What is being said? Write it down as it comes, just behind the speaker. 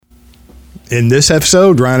In this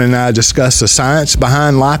episode, Ryan and I discuss the science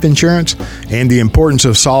behind life insurance and the importance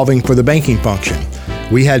of solving for the banking function.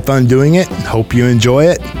 We had fun doing it. Hope you enjoy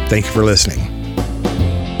it. Thank you for listening.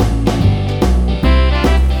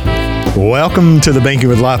 Welcome to the Banking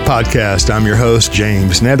with Life podcast. I'm your host,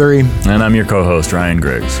 James Nethery. And I'm your co-host, Ryan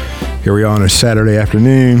Griggs. Here we are on a Saturday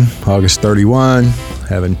afternoon, August 31,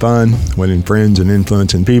 having fun, winning friends and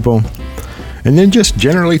influencing people. And then just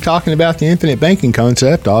generally talking about the infinite banking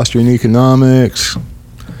concept, Austrian economics,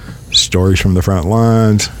 stories from the front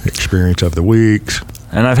lines, experience of the weeks.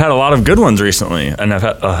 And I've had a lot of good ones recently, and I've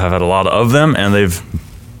had a lot of them, and they've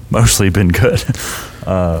mostly been good.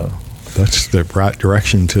 That's the right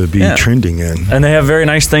direction to be trending in. And they have very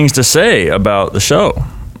nice things to say about the show.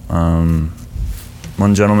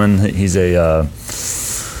 One gentleman, he's a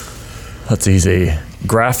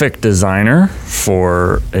graphic designer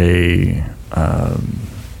for a.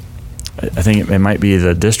 I think it might be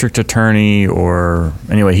the district attorney, or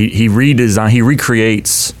anyway, he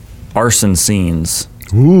recreates arson scenes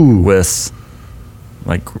with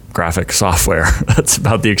like graphic software. That's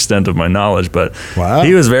about the extent of my knowledge, but wow.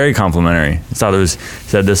 He was very complimentary. He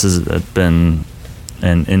said this has been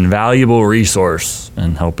an invaluable resource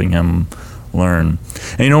in helping him learn.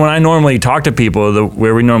 And when I normally talk to people,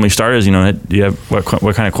 where we normally start is, do you have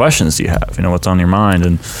what kind of questions do you have? What's on your mind?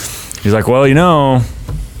 And he's like, well,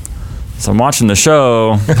 so I'm watching the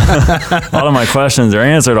show. A lot of my questions are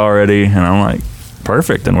answered already, and I'm like,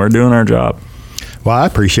 perfect, and we're doing our job. Well, I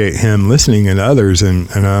appreciate him listening and others, and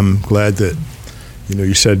I'm glad that,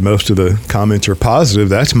 you said most of the comments are positive.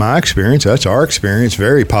 That's my experience. That's our experience.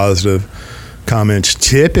 Very positive comments.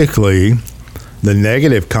 Typically, the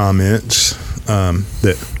negative comments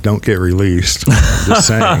that don't get released. I'm just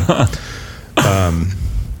saying.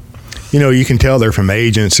 You can tell they're from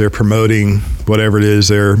agents. They're promoting whatever it is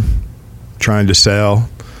they're trying to sell,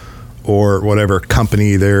 or whatever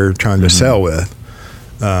company they're trying to sell with.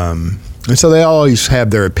 And so they always have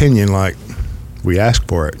their opinion, like, we asked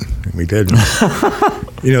for it and we didn't.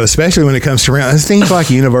 Especially when it comes to things like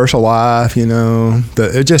Universal Life.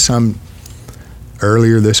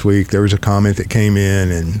 Earlier this week there was a comment that came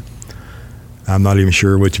in, and I'm not even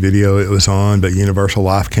sure which video it was on, but Universal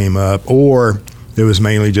Life came up, or it was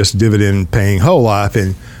mainly just dividend paying whole life,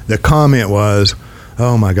 and the comment was,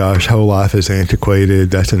 oh my gosh, whole life is antiquated,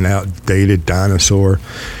 that's an outdated dinosaur.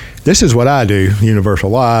 This is what I do, Universal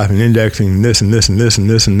Life, and indexing this and this and this and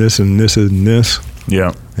this and this and this and this.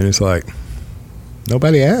 Yeah. And it's like,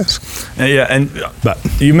 nobody asked. But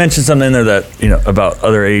you mentioned something in there that, about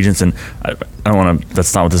other agents, and I don't want to,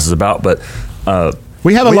 that's not what this is about, but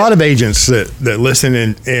we have a lot of agents that listen,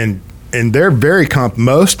 and they're very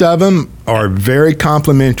most of them are very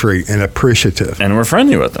complimentary and appreciative. And we're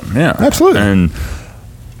friendly with them, yeah. Absolutely. And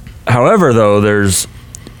however, though, there's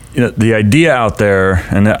the idea out there,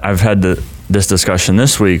 and I've had this discussion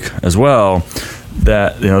this week as well,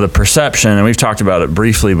 that the perception, and we've talked about it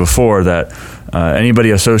briefly before, that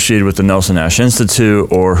anybody associated with the Nelson Nash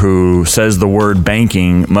Institute or who says the word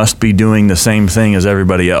banking must be doing the same thing as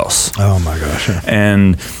everybody else. Oh my gosh. Yeah.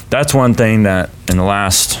 And that's one thing that in the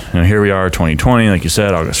last, here we are, 2020, like you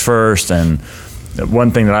said, August 1st, and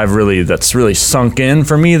one thing that that's really sunk in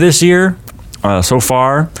for me this year so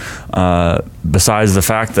far, besides the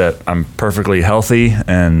fact that I'm perfectly healthy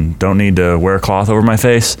and don't need to wear cloth over my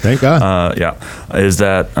face. Thank God. Is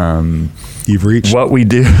that you've reached what we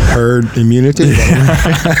do, herd immunity. Is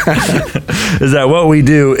that what we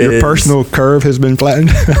do? Your personal curve has been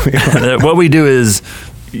flattened. What we do is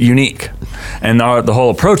unique, and the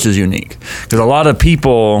whole approach is unique, because a lot of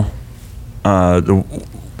people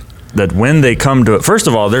that when they come to it, first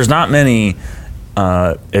of all, there's not many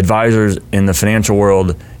advisors in the financial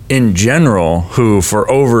world in general who for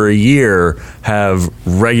over a year have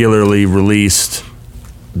regularly released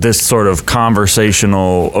this sort of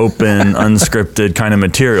conversational, open, unscripted kind of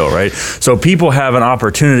material, right? So people have an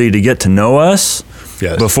opportunity to get to know us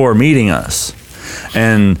before meeting us.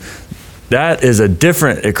 And that is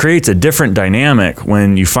it creates a different dynamic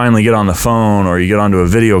when you finally get on the phone or you get onto a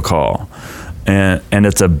video call. And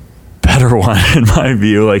it's a better one in my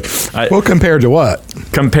view. Compared to what?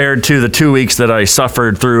 Compared to the 2 weeks that I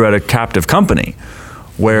suffered through at a captive company,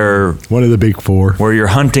 where one of the big four, where you're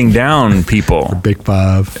hunting down people, or big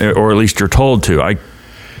five, or at least you're told to. I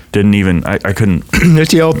couldn't.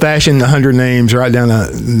 It's the old-fashioned 100 names. Write down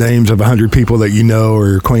the names of 100 people that you know or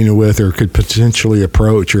you're acquainted with or could potentially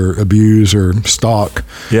approach or abuse or stalk.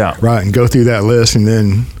 Yeah. Right, and go through that list and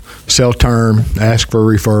then sell term, ask for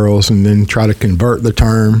referrals, and then try to convert the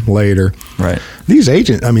term later. Right. These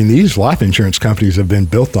these life insurance companies have been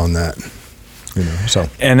built on that. So.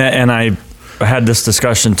 And I had this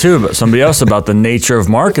discussion too, but somebody else about the nature of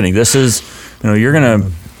marketing. This is, you're going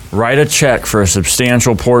to write a check for a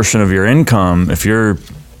substantial portion of your income if you're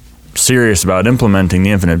serious about implementing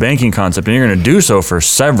the infinite banking concept, and you're going to do so for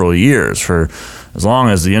several years, for as long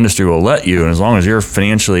as the industry will let you, and as long as you're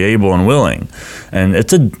financially able and willing. And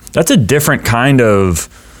that's a different kind of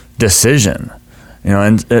decision,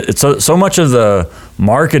 and it's so much of the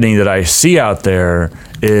marketing that I see out there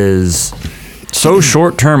is so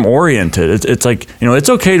short-term oriented. It's like, it's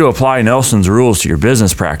okay to apply Nelson's rules to your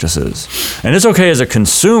business practices, and it's okay as a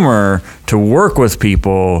consumer to work with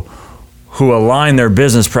people who align their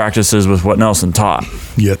business practices with what Nelson taught.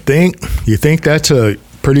 You think that's a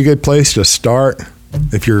pretty good place to start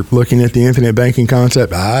if you're looking at the infinite banking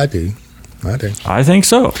concept? I do. I think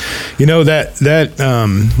so.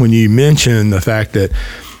 That when you mention the fact that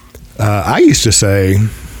I used to say,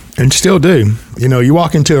 and still do, you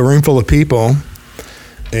walk into a room full of people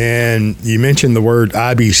and you mention the word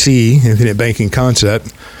IBC, infinite banking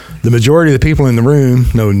concept, the majority of the people in the room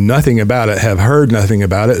know nothing about it, have heard nothing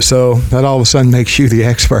about it, so that all of a sudden makes you the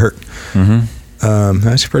expert. Mm-hmm.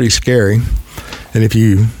 That's pretty scary. And if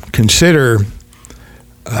you consider,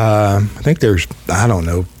 I think there's, I don't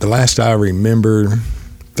know, the last I remember,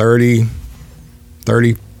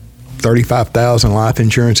 35,000 life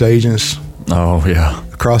insurance agents. Oh, yeah.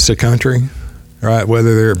 Across the country, right?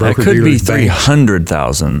 Whether they're broker dealers, that could be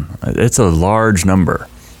 300,000. It's a large number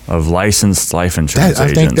of licensed life insurance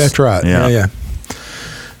agents. I think that's right. Yeah.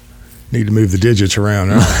 Need to move the digits around.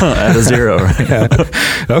 Right? Add a zero. Yeah.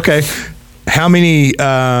 Okay. How many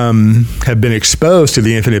have been exposed to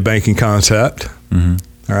the infinite banking concept? Mm-hmm.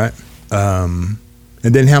 All right. And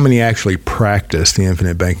then how many actually practice the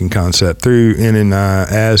infinite banking concept through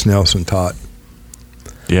NNI as Nelson taught?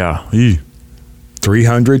 Yeah.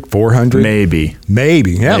 300, 400? Maybe.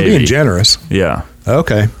 Yeah, I'm being generous. Yeah.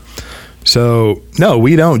 Okay. So, no,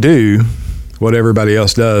 we don't do what everybody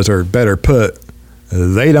else does, or better put,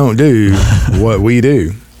 they don't do what we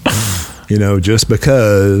do. Just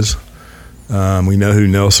because we know who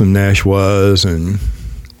Nelson Nash was and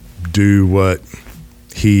do what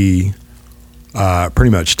he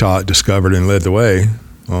pretty much taught, discovered, and led the way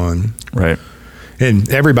on. Right. And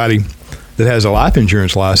everybody that has a life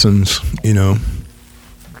insurance license,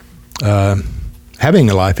 having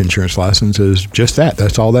a life insurance license is just that.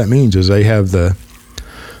 That's all that means, is they have the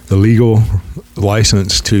legal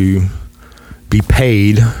license to be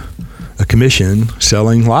paid a commission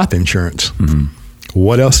selling life insurance. Mm-hmm.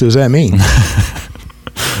 What else does that mean?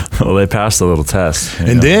 Well, they passed a little test.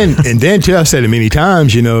 And then too, I've said it many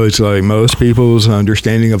times, it's like most people's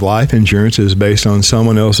understanding of life insurance is based on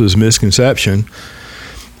someone else's misconception.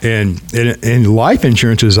 And life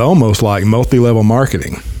insurance is almost like multi-level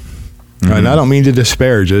marketing. Mm-hmm. And I don't mean to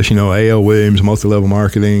disparage this, A.L. Williams, multi-level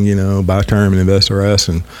marketing, Buy Term and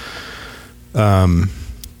InvestRS, and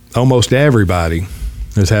almost everybody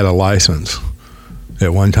has had a license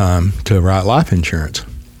at one time to write life insurance.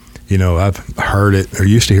 I've heard it, or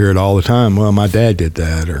used to hear it all the time. Well, my dad did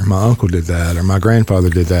that, or my uncle did that, or my grandfather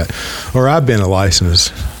did that, or I've been a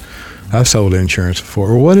licensed, I've sold insurance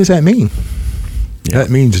before. Well, what does that mean? Yeah.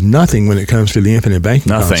 That means nothing when it comes to the infinite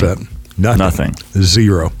banking concept. Nothing.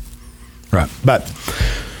 Zero. Right. But,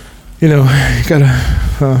 you got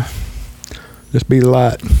to just be the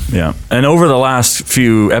light. Yeah. And over the last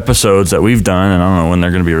few episodes that we've done, and I don't know when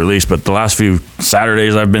they're going to be released, but the last few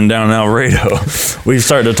Saturdays I've been down in El Dorado, we've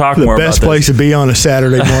started to talk more about this. The best place to be on a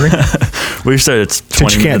Saturday morning. We've said it's 20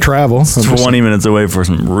 Since you can't travel. It's 20 minutes away for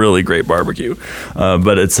some really great barbecue.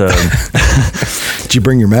 But it's... Did you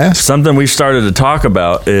bring your mask? Something we've started to talk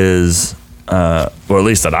about is... or at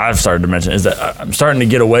least that I've started to mention, is that I'm starting to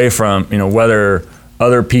get away from, whether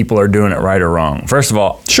other people are doing it right or wrong. First of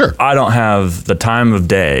all, sure, I don't have the time of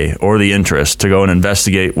day or the interest to go and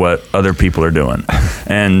investigate what other people are doing.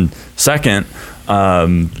 And second, now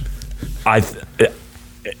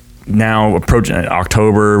approaching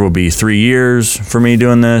October will be 3 years for me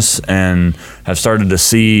doing this, and have started to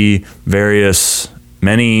see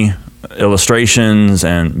many illustrations,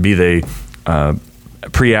 and be they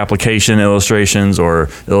pre-application illustrations or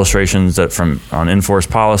illustrations that on in-force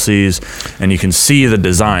policies, and you can see the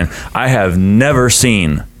design. I have never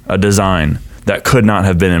seen a design that could not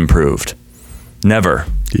have been improved. Never.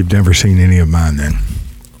 You've never seen any of mine then?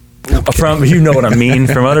 From, you know what I mean,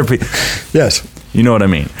 from other people. Yes. You know what I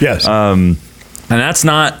mean. Yes. And that's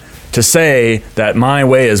not to say that my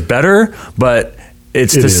way is better, but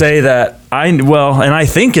it's to say that and I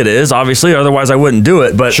think it is, obviously, otherwise I wouldn't do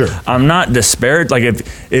it, but sure. I'm not disparaged. Like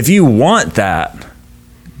if you want that,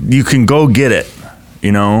 you can go get it,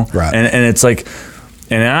 Right. And it's like,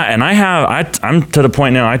 I'm to the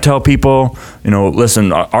point now. I tell people,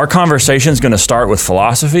 listen, our conversation is going to start with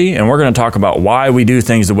philosophy, and we're going to talk about why we do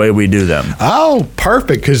things the way we do them. Oh,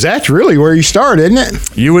 perfect, because that's really where you start, isn't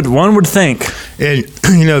it? One would think. And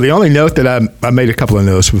the only note that I made a couple of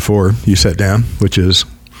notes before you sat down, which is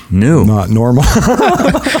not normal,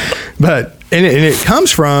 but and it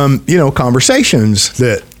comes from conversations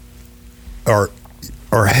that are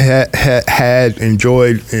had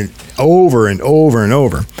enjoyed over and over and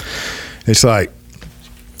over. It's like,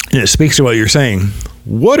 it speaks to what you're saying.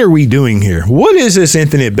 What are we doing here? What is this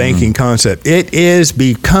infinite banking concept? It is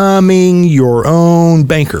becoming your own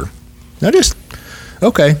banker. Now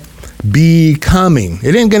becoming.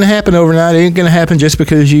 It ain't going to happen overnight. It ain't going to happen just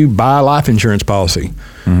because you buy a life insurance policy.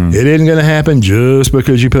 It isn't going to happen just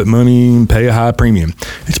because you put money and pay a high premium.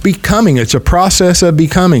 It's becoming. It's a process of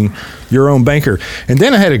becoming your own banker. And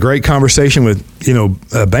then I had a great conversation with,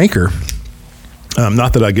 a banker.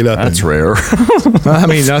 Not that I get up. That's rare. I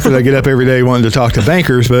mean, not that I get up every day wanting to talk to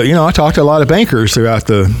bankers, but, I talk to a lot of bankers throughout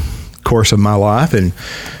the course of my life. And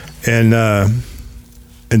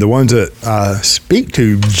the ones that I speak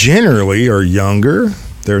to generally are younger.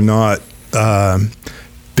 They're not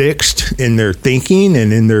fixed in their thinking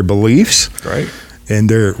and in their beliefs. Right. And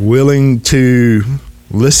they're willing to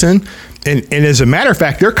listen. And as a matter of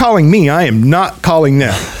fact, they're calling me. I am not calling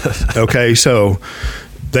them. Okay, so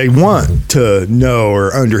they want to know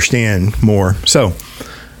or understand more. So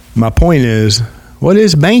my point is, what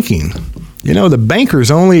is banking? The bankers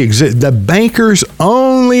only exist. The bankers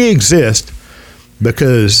only exist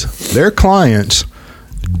because their clients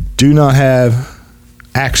do not have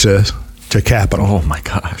access to capital. Oh my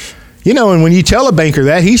gosh. And when you tell a banker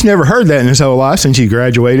that, he's never heard that in his whole life since he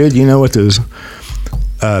graduated, with his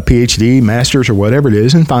PhD, master's, or whatever it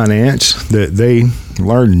is in finance, that they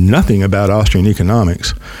learned nothing about Austrian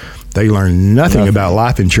economics. They learned nothing about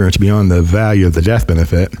life insurance beyond the value of the death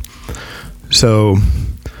benefit. So,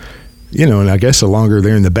 and I guess the longer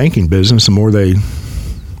they're in the banking business, the more they...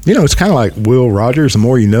 it's kind of like Will Rogers. The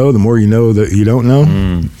more you know that you don't know.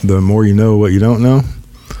 The more you know what you don't know.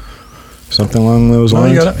 Something along those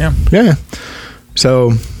lines. You got it, yeah.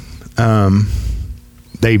 So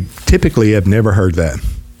they typically have never heard that.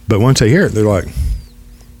 But once they hear it, they're like,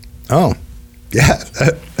 oh, yeah,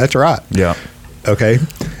 that's right. Yeah. Okay.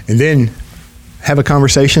 And then have a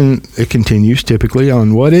conversation that continues typically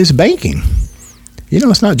on what is banking.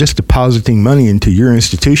 It's not just depositing money into your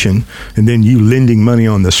institution and then you lending money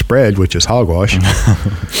on the spread, which is hogwash,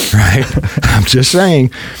 right? I'm just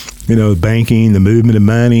saying, banking, the movement of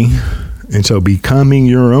money. And so becoming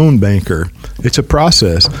your own banker, it's a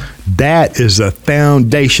process. That is the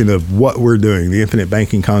foundation of what we're doing, the infinite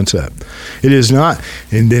banking concept. It is not,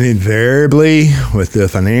 and then invariably with the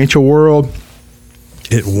financial world,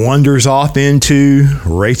 it wanders off into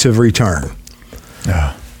rates of return.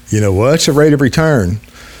 Yeah. What's a rate of return?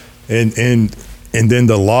 And then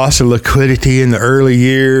the loss of liquidity in the early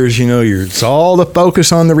years, it's all the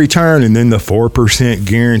focus on the return and then the 4%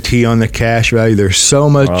 guarantee on the cash value. There's so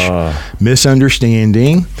much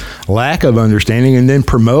misunderstanding, lack of understanding, and then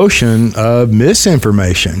promotion of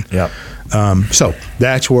misinformation. Yep. So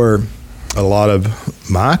that's where a lot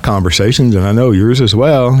of my conversations, and I know yours as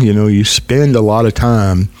well, you spend a lot of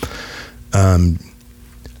time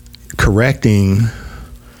correcting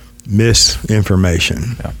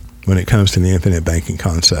misinformation. Yeah. When it comes to the infinite banking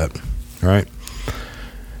concept, right?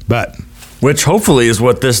 But which hopefully is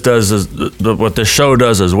what this does, what this show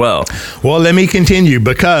does as well. Well, let me continue,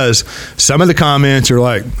 because some of the comments are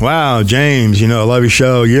like, "Wow, James, I love your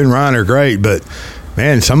show. You and Ryan are great, but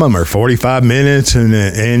man, some of them are 45 minutes and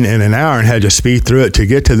an hour, and had to speed through it to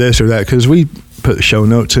get to this or that." Because we put show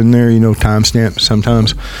notes in there, timestamps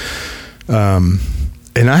sometimes,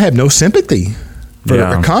 and I have no sympathy for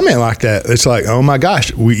a comment like that. It's like, oh my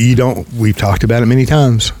gosh, we've talked about it many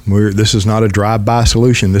times. This is not a drive-by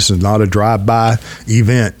solution. This is not a drive-by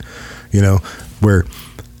event, where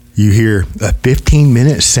you hear a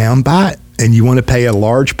 15-minute soundbite and you want to pay a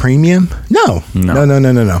large premium. No.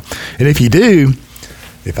 And if you do,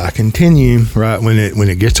 if I continue, right, when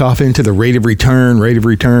it gets off into the rate of return,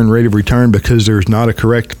 because there's not a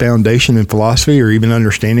correct foundation in philosophy or even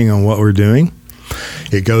understanding on what we're doing,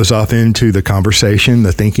 it goes off into the conversation.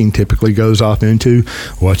 The thinking typically goes off into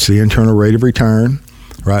what's the internal rate of return,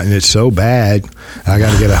 right? And it's so bad, I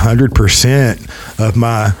got to get 100% of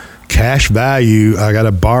my cash value. I got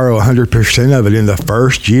to borrow 100% of it in the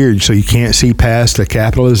first year, so you can't see past the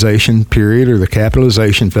capitalization period or the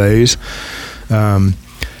capitalization phase.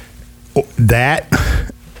 That,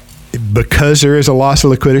 because there is a loss of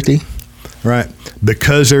liquidity, right?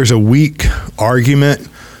 Because there's a weak argument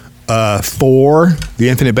for the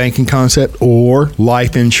infinite banking concept or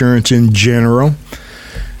life insurance in general,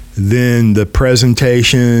 then the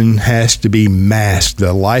presentation has to be masked.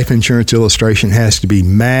 The life insurance illustration has to be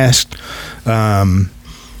masked.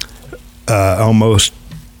 Almost,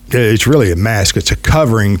 it's really a mask. It's a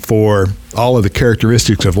covering for all of the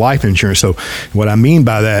characteristics of life insurance. So what I mean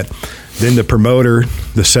by that, then the promoter,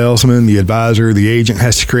 the salesman, the advisor, the agent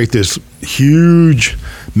has to create this huge,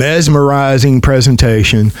 mesmerizing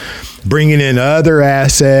presentation, bringing in other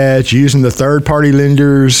assets, using the third-party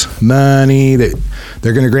lenders' money that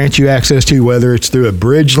they're going to grant you access to, whether it's through a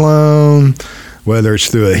bridge loan, whether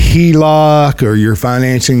it's through a HELOC, or you're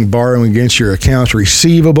borrowing against your accounts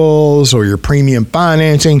receivables or your premium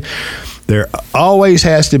financing. There always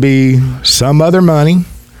has to be some other money,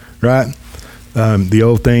 right? The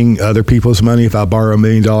old thing, other people's money. If I borrow $1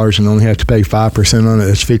 million and only have to pay 5% on it,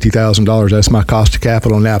 that's $50,000. That's my cost of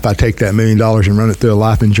capital. Now, if I take that $1 million and run it through a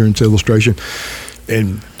life insurance illustration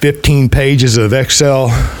and 15 pages of Excel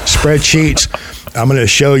spreadsheets, I'm going to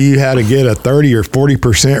show you how to get a 30 or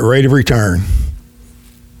 40% rate of return.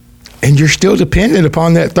 And you're still dependent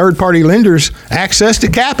upon that third-party lender's access to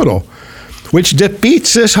capital, which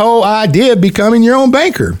defeats this whole idea of becoming your own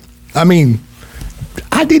banker. I mean,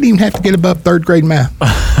 I didn't even have to get above third grade math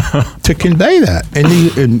to convey that.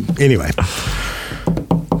 And anyway,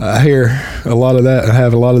 I hear a lot of that. I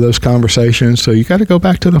have a lot of those conversations. So you got to go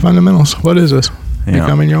back to the fundamentals. What is this? Yeah.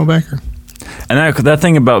 Becoming your own banker. And that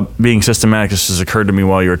thing about being systematic just has occurred to me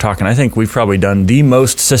while you were talking. I think we've probably done the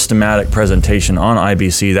most systematic presentation on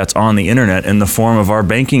IBC that's on the internet in the form of our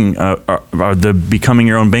banking, the Becoming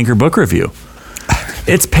Your Own Banker book review.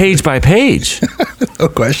 It's page by page. No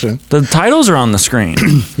question. The titles are on the screen.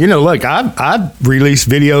 Look, I've released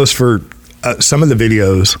videos for some of the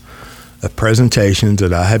videos of presentations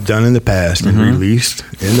that I have done in the past and released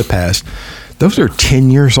in the past. Those are 10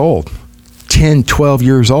 years old, 10, 12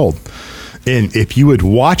 years old. And if you would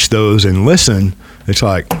watch those and listen, it's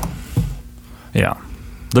like... Yeah.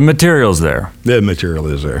 The material's there. The material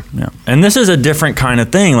is there. Yeah. And this is a different kind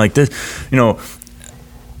of thing. Like this,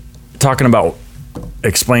 talking about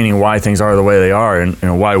explaining why things are the way they are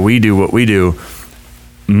and why we do what we do.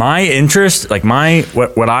 My interest, like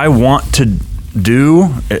what I want to do,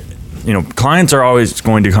 clients are always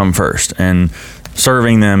going to come first, and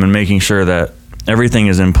serving them and making sure that everything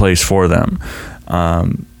is in place for them.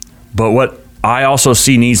 But what I also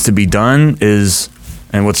see needs to be done is,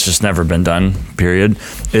 and what's just never been done, period,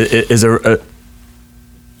 is a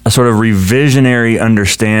sort of revisionary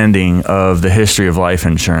understanding of the history of life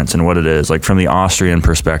insurance and what it is, like from the Austrian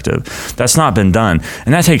perspective. That's not been done.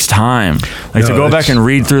 And that takes time. To go back and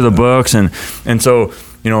read through the books. And so,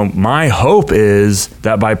 my hope is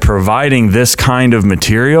that by providing this kind of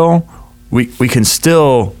material, we can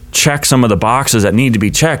still check some of the boxes that need to be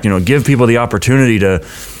checked, give people the opportunity to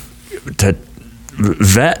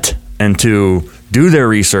vet and to do their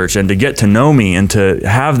research and to get to know me and to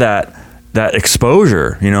have that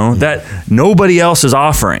exposure, that nobody else is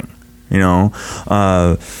offering,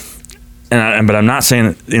 but I'm not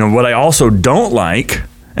saying, what I also don't like,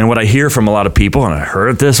 and what I hear from a lot of people, and I heard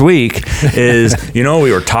it this week, is, we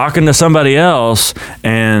were talking to somebody else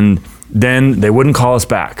and then they wouldn't call us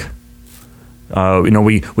back.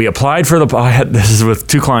 We applied for this is with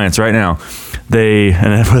 2 clients right now. You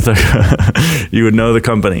would know the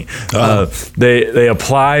company. They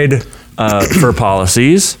applied for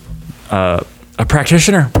policies. A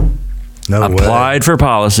practitioner applied for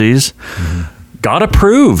policies, got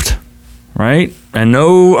approved, right? And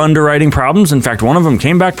no underwriting problems. In fact, one of them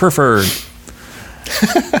came back preferred.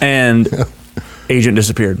 And agent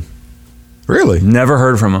disappeared. Really? Never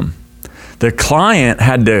heard from him. The client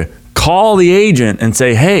had to call the agent and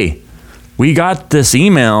say, hey, we got this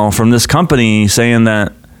email from this company saying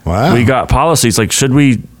that we got policies. Like,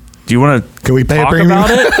 do you want to Can we pay talk a premium? about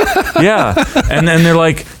it? Yeah. And then they're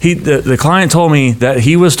like, the client told me that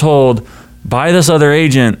he was told by this other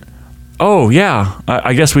agent, oh yeah,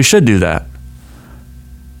 I guess we should do that.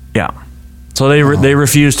 Yeah. So they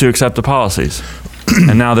refused to accept the policies.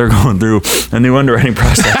 And now they're going through a new underwriting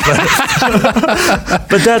process.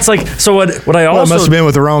 But that's like, so what I also... Well, it must have been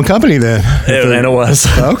with the wrong company then. And it was.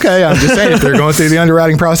 Okay, I'm just saying, if they're going through the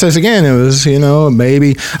underwriting process again, it was,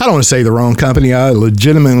 maybe, I don't want to say the wrong company. I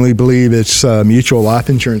legitimately believe it's Mutual Life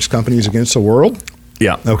Insurance Companies Against the World.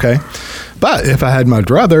 Yeah. Okay. But if I had my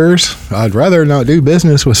druthers, I'd rather not do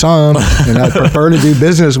business with some, and I'd prefer to do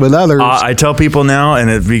business with others. I tell people now, and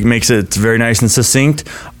it makes it very nice and succinct,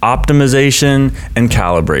 optimization and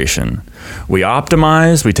calibration. We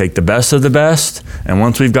optimize, we take the best of the best, and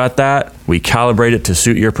once we've got that, we calibrate it to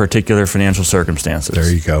suit your particular financial circumstances.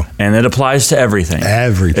 There you go. And it applies to everything.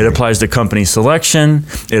 Everything. It applies to company selection,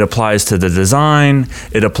 it applies to the design,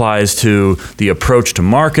 it applies to the approach to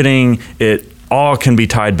marketing. It all can be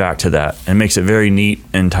tied back to that and makes it very neat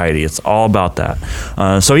and tidy. It's all about that.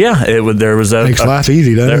 So yeah, there was makes life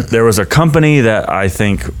easy, doesn't it? There was a company that I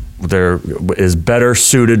think there is better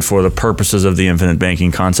suited for the purposes of the infinite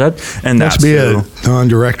banking concept, and that's must be a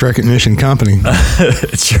non-direct recognition company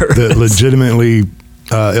sure that legitimately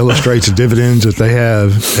illustrates the dividends that they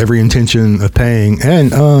have every intention of paying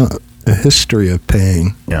and a history of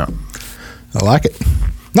paying. Yeah, I like it.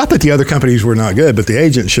 Not that the other companies were not good, but the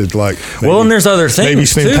agent should and there's other things maybe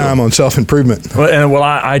spend too. time on self-improvement. Well,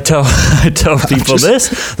 I tell people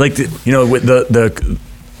this, like with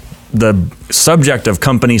the subject of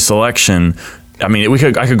company selection. I mean,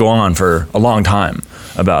 I could go on for a long time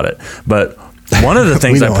about it, but one of the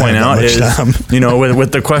things I point out is,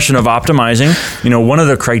 with the question of optimizing, one of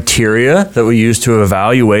the criteria that we use to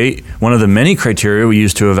evaluate, one of the many criteria we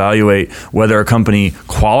use to evaluate whether a company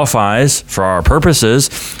qualifies for our purposes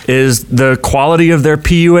is the quality of their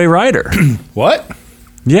PUA rider. What?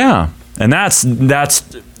 Yeah. And that's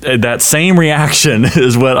that same reaction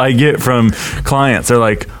is what I get from clients. They're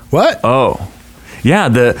like, what? Oh, yeah.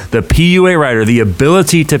 The PUA rider, the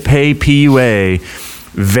ability to pay PUA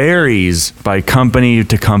varies by company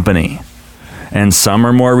to company, and some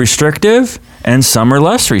are more restrictive and some are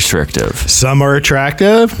less restrictive. Some are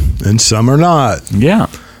attractive and some are not. Yeah.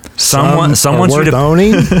 Some wants you to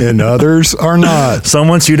owning and others are not. Some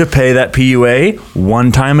wants you to pay that PUA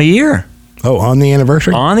one time a year. Oh, on the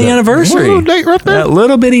anniversary? On the anniversary. Little date right there. That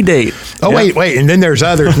little bitty date. Oh, yep. wait. And then there's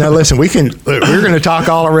others. Now, listen, we're going to talk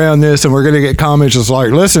all around this, and we're going to get comments just like,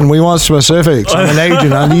 listen, we want specifics. I'm an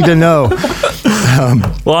agent. I need to know.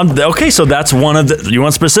 Okay, so that's one of the, you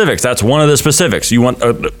want specifics. That's one of the specifics. You want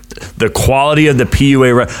the quality of the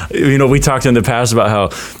PUA. We talked in the past about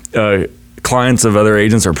how clients of other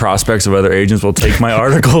agents or prospects of other agents will take my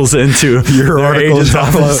articles into your articles.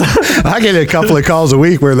 I get a couple of calls a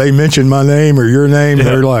week where they mention my name or your name. Yeah.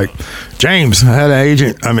 They're like, James, I had an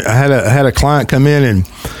agent. I had a client come in and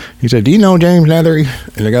he said, do you know James Nethery?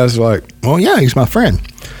 And the guy's like, well, yeah, he's my friend.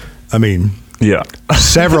 I mean, yeah,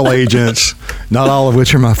 several agents, not all of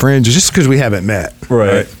which are my friends, just because we haven't met.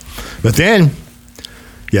 Right. But then,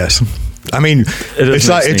 yes. I mean,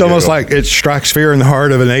 it's almost like it strikes fear in the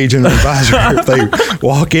heart of an agent or advisor if they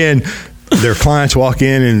walk in, their clients walk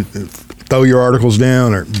in and throw your articles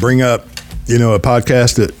down or bring up, a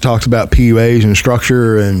podcast that talks about PUAs and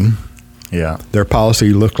structure and their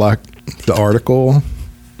policy look like the article,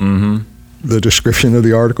 the description of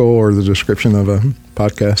the article or the description of a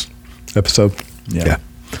podcast episode. Yeah.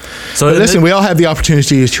 So listen, we all have the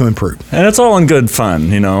opportunities to improve, and it's all in good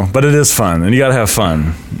fun, but it is fun, and you got to have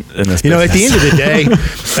fun in this. At the end of the day,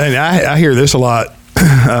 and I hear this a lot,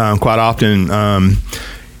 quite often.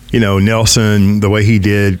 Nelson, the way he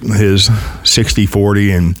did his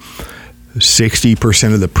 60-40 and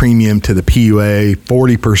 60% of the premium to the PUA,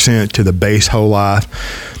 40% to the base whole life.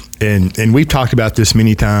 And we've talked about this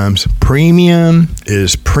many times. Premium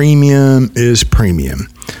is premium is premium.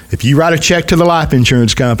 If you write a check to the life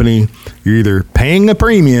insurance company, you're either paying a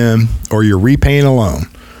premium or you're repaying a loan,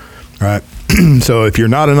 right? So if you're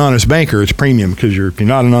not an honest banker, it's premium because if you're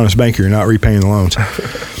not an honest banker, you're not repaying the loans.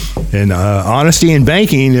 And honesty in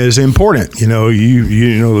banking is important.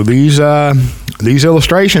 These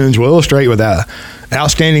illustrations will illustrate with that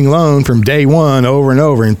outstanding loan from day one over and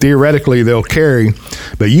over, and theoretically they'll carry,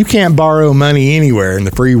 but you can't borrow money anywhere in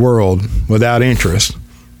the free world without interest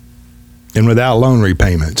and without loan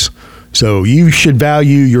repayments. So you should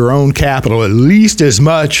value your own capital at least as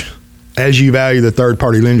much as you value the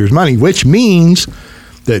third-party lender's money, which means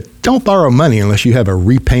that don't borrow money unless you have a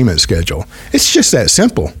repayment schedule. It's just that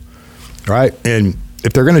simple, right? And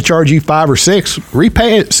if they're going to charge you 5 or 6,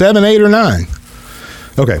 repay it 7, 8, or 9.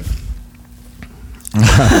 Okay.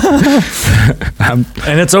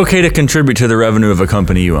 And it's okay to contribute to the revenue of a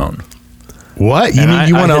company you own. What? You mean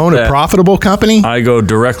you want to own a profitable company? I go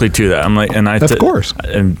directly to that. I'm like, of course.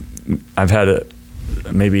 And I've had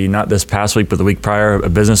maybe not this past week, but the week prior, a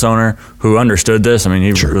business owner who understood this. I mean,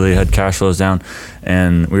 he really had cash flows down,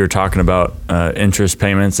 and we were talking about interest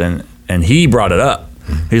payments, and he brought it up.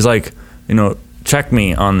 He's like, check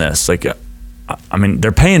me on this. Like, I mean,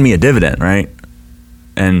 they're paying me a dividend, right?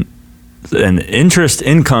 And interest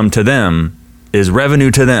income to them is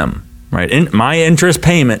revenue to them, right? My interest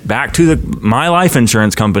payment back to my life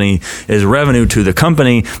insurance company is revenue to the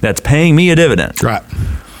company that's paying me a dividend. Right.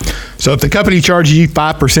 So if the company charges you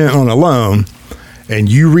 5% on a loan and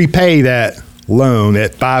you repay that loan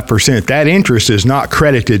at 5%, that interest is not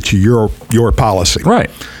credited to your policy. Right.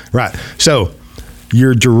 Right. So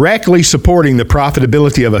you're directly supporting the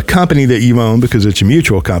profitability of a company that you own because it's a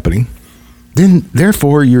mutual company. Then,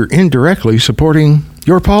 therefore, you're indirectly supporting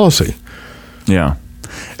your policy. Yeah.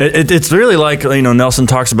 It's really like, Nelson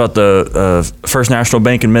talks about the First National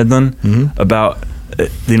Bank in Midland, about,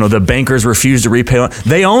 the bankers refuse to repay loans.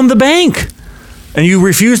 They own the bank, and you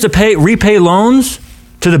refuse to repay loans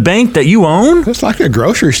to the bank that you own? It's like a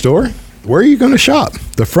grocery store. Where are you going to shop?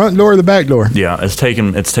 The front door or the back door? Yeah, it's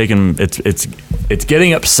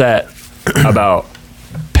getting upset about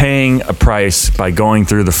paying a price by going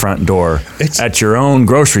through the front door at your own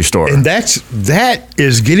grocery store. And that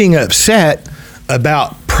is getting upset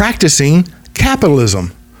about practicing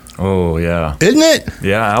capitalism. Oh, yeah. Isn't it?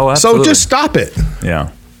 Yeah, oh, absolutely. So just stop it.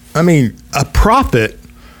 Yeah. I mean, a profit,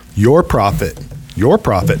 your profit,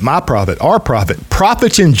 my profit, our profit,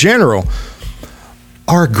 profits in general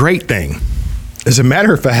are a great thing. As a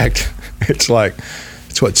matter of fact, it's what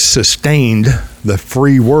sustained the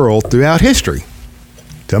free world throughout history.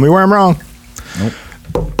 Tell me where I'm wrong. Nope.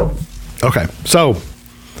 Okay, so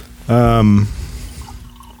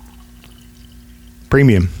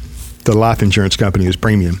premium to the life insurance company is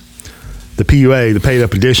premium. The PUA, the paid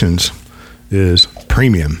up additions, is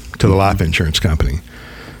premium to the life insurance company.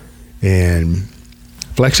 And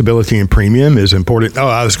flexibility in premium is important.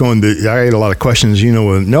 I had a lot of questions.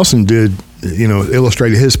 Nelson did,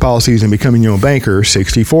 illustrated his policies in Becoming Your Own Banker,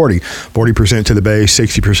 60-40, 40% to the base,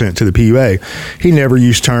 60% to the PUA. He never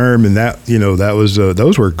used term, and that was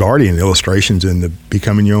those were Guardian illustrations in the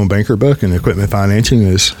Becoming Your Own Banker book, and equipment financing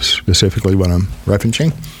is specifically what I'm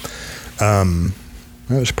referencing.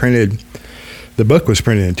 The book was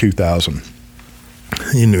printed in 2000.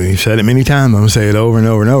 You've said it many times. I'm going to say it over and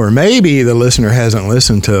over and over. Maybe the listener hasn't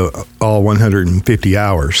listened to all 150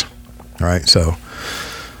 hours, right? So,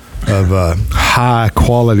 of high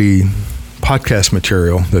quality podcast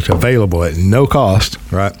material that's available at no cost,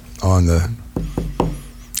 right? On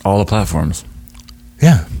all the platforms.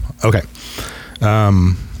 Yeah. Okay.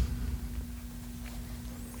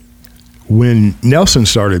 When Nelson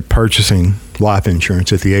started purchasing life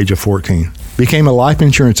insurance at the age of 14, became a life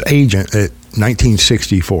insurance agent at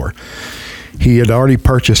 1964. He had already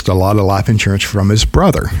purchased a lot of life insurance from his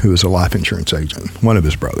brother, who was a life insurance agent, one of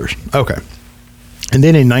his brothers. Okay. And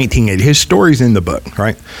then in 1980, his story's in the book,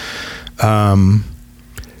 right? That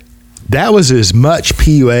was as much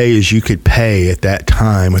PUA as you could pay at that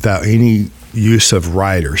time without any use of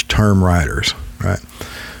riders, term riders, right?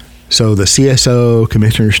 So the CSO,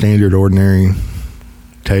 Commissioner Standard Ordinary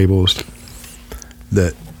tables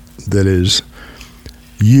that is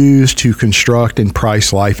used to construct and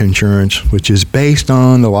price life insurance, which is based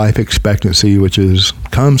on the life expectancy,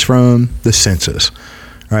 comes from the census,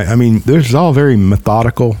 right? I mean, this is all very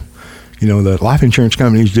methodical. The life insurance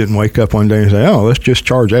companies didn't wake up one day and say, "Oh, let's just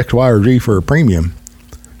charge X, Y, or Z for a premium."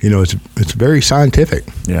 It's very scientific,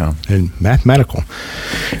 and mathematical,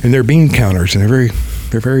 and they're bean counters, and they're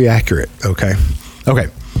very accurate. Okay.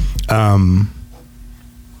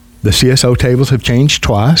 The CSO tables have changed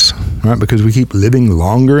twice, right? Because we keep living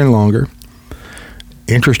longer and longer.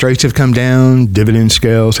 Interest rates have come down. Dividend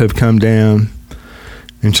scales have come down.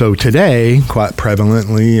 And so today, quite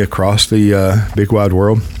prevalently across the big wide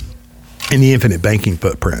world, in the infinite banking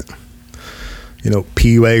footprint,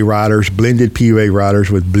 PUA riders, blended PUA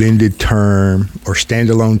riders with blended term or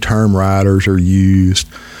standalone term riders are used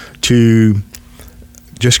to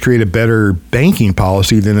just create a better banking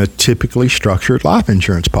policy than a typically structured life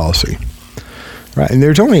insurance policy, right? And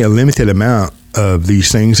there's only a limited amount of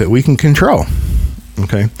these things that we can control,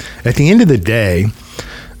 okay? At the end of the day,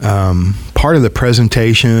 part of the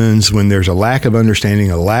presentations, when there's a lack of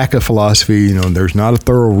understanding, a lack of philosophy, there's not a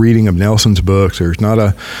thorough reading of Nelson's books, there's not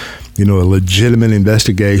a legitimate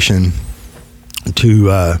investigation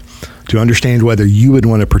to understand whether you would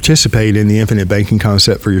want to participate in the infinite banking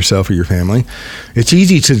concept for yourself or your family. It's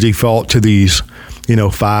easy to default to these,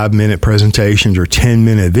 5-minute presentations or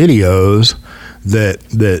 10-minute videos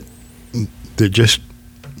that just,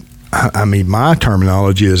 my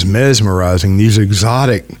terminology is mesmerizing, these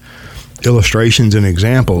exotic illustrations and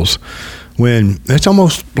examples, when it's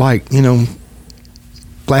almost like,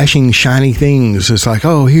 flashing shiny things. It's like,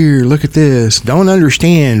 oh, here, look at this. Don't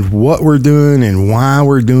understand what we're doing and why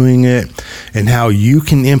we're doing it and how you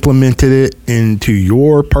can implement it into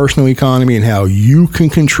your personal economy and how you can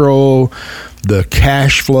control the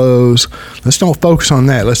cash flows. Let's don't focus on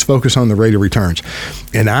that. Let's focus on the rate of returns.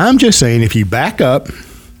 And I'm just saying, if you back up,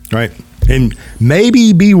 right, and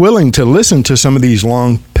maybe be willing to listen to some of these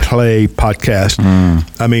long play podcasts.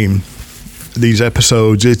 these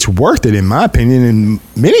episodes, it's worth it, in my opinion, and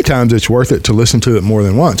many times it's worth it to listen to it more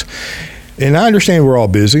than once. And I understand we're all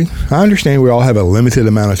busy. I understand we all have a limited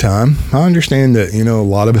amount of time. I understand that, a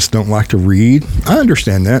lot of us don't like to read. I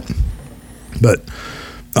understand that. But,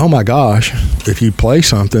 oh my gosh, if you play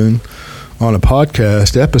something on a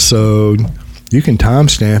podcast episode, you can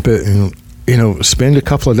timestamp it and, spend a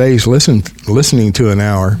couple of days listening to an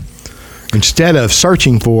hour instead of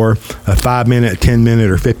searching for a 5-minute, 10-minute,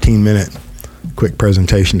 or 15-minute quick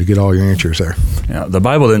presentation to get all your answers there. Yeah, the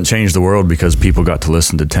Bible didn't change the world because people got to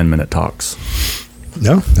listen to 10-minute talks.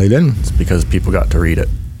 No, they didn't. It's because people got to read it.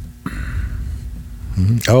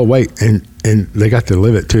 Mm-hmm. Oh, wait, and they got to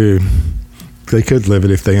live it too. They could live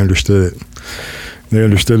it if they understood it. They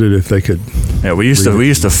understood it if they could. Yeah, we used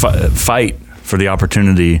to fight for the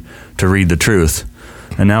opportunity to read the truth,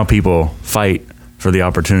 and now people fight for the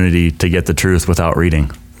opportunity to get the truth without reading.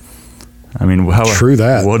 I mean, true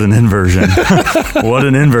that. What an inversion! What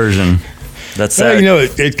an inversion! That's sad. Well,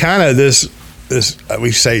 it kind of this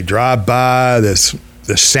we say drive by this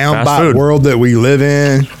soundbite world that we live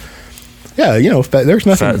in. Yeah, there's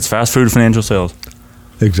nothing. It's fast food financial sales.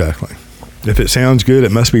 Exactly. If it sounds good,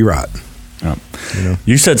 it must be right. Yeah.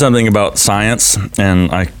 You said something about science, and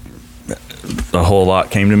a whole lot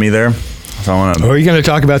came to me there. So are you going to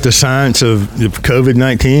talk about the science of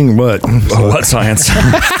COVID-19 or what? What science?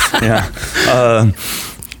 Yeah.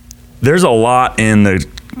 There's a lot in the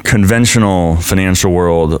conventional financial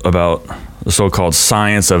world about the so-called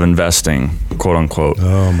science of investing, quote unquote.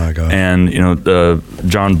 Oh my God. And,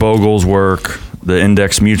 John Bogle's work, the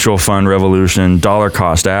index mutual fund revolution, dollar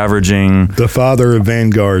cost averaging. The father of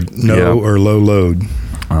Vanguard, or low load.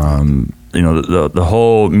 The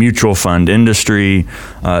whole mutual fund industry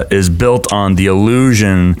is built on the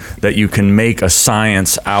illusion that you can make a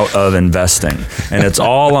science out of investing, and it's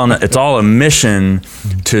all a mission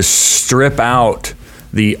to strip out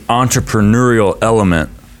the entrepreneurial element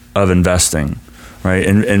of investing. Right,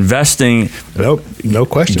 investing. Nope, no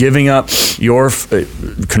question. Giving up your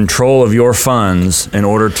control of your funds in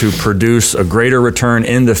order to produce a greater return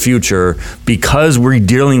in the future, because we're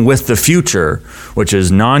dealing with the future, which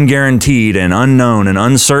is non-guaranteed and unknown and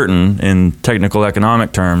uncertain in technical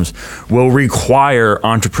economic terms, will require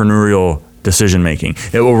entrepreneurial decision making.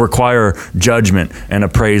 It will require judgment and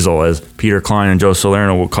appraisal, as Peter Klein and Joe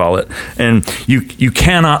Salerno will call it, and you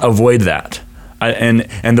cannot avoid that.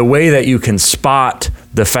 And the way that you can spot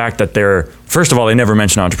the fact that first of all, they never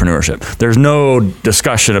mention entrepreneurship. There's no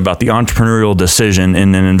discussion about the entrepreneurial decision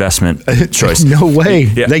in an investment choice. No way.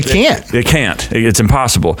 Yeah, they can't. They can't. It's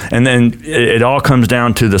impossible. And then it all comes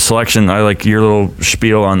down to the selection. I like your little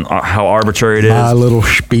spiel on how arbitrary it is. My little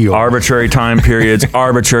spiel. Arbitrary time periods,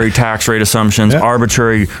 arbitrary tax rate assumptions,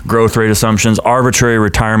 arbitrary growth rate assumptions, arbitrary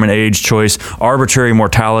retirement age choice, arbitrary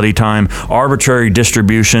mortality time, arbitrary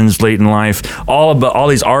distributions late in life, all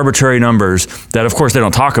these arbitrary numbers that, of course, they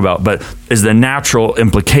don't talk about, but is the natural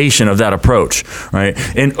implication of that approach, right?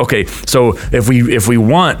 And okay, so if we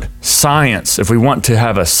want science, if we want to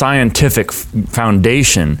have a scientific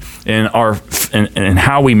foundation in in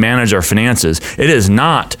how we manage our finances, it is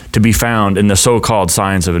not to be found in the so-called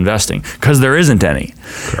science of investing, because there isn't any.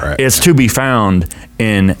 Correct. It's to be found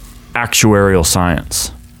in actuarial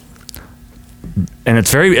science. And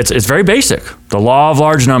it's very basic. The law of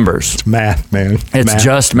large numbers. It's math, man. It's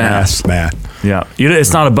just math. Math. Yeah.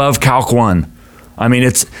 It's not above Calc 1. I mean,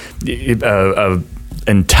 it's a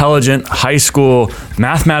intelligent, high school,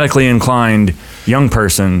 mathematically inclined young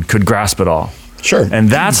person could grasp it all. Sure. And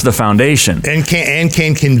that's the foundation. And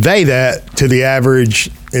can convey that to the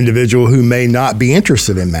average individual who may not be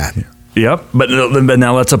interested in math. Yeah. Yep, but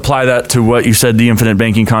now let's apply that to what you said the infinite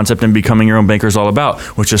banking concept and becoming your own banker is all about,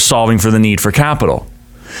 which is solving for the need for capital.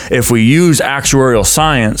 If we use actuarial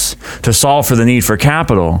science to solve for the need for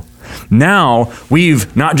capital, now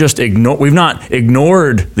we've not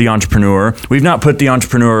ignored the entrepreneur, we've not put the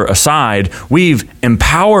entrepreneur aside, we've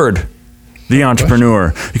empowered the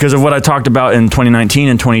entrepreneur, because of what I talked about in 2019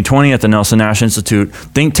 and 2020 at the Nelson Nash Institute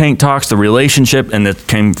think tank talks, the relationship, and it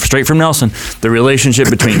came straight from Nelson, the relationship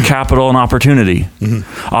between capital and opportunity.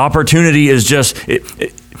 Mm-hmm. Opportunity is just,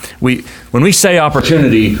 when we say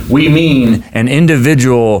opportunity, we mean an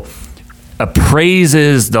individual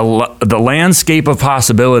appraises the landscape of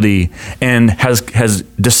possibility and has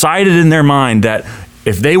decided in their mind that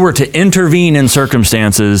if they were to intervene in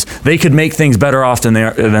circumstances, they could make things better off than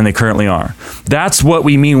they currently are. That's what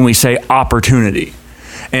we mean when we say opportunity.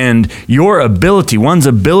 And one's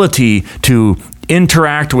ability to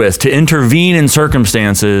interact with, to intervene in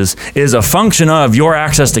circumstances is a function of your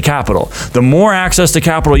access to capital. The more access to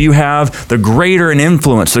capital you have, the greater an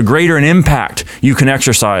influence, the greater an impact you can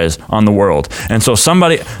exercise on the world. And so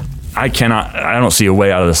I don't see a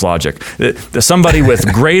way out of this logic. Somebody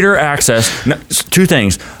with greater access, two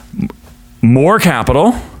things, more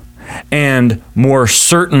capital and more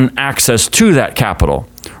certain access to that capital,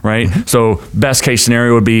 right? Mm-hmm. So best case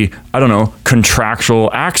scenario would be, contractual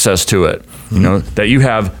access to it, that you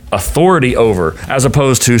have authority over, as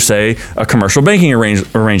opposed to, say, a commercial banking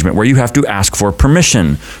arrangement where you have to ask for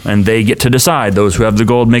permission and they get to decide. Those who have the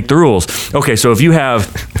gold make the rules. Okay, so if you have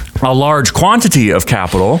a large quantity of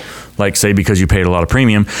capital, like say because you paid a lot of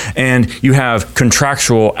premium, and you have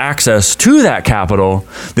contractual access to that capital,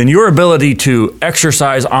 then your ability to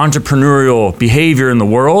exercise entrepreneurial behavior in the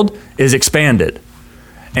world is expanded.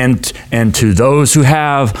 And to those who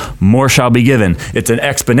have, more shall be given. It's an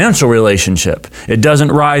exponential relationship. It doesn't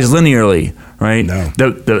rise linearly, right? No.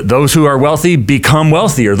 Those who are wealthy become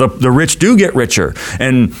wealthier. The rich do get richer.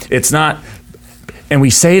 And it's not, and we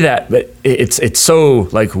say that, but it's so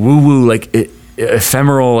like woo-woo, like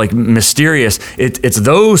ephemeral, like mysterious. It's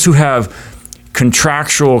those who have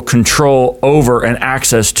contractual control over and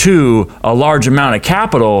access to a large amount of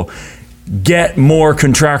capital get more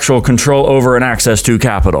contractual control over and access to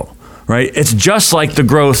capital, right? It's just like the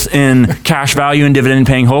growth in cash value and dividend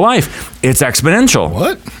paying whole life. It's exponential.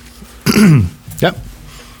 What? Yep.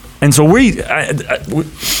 And so and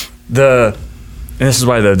this is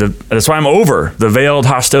why that's why I'm over the veiled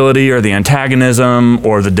hostility or the antagonism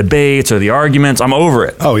or the debates or the arguments. I'm over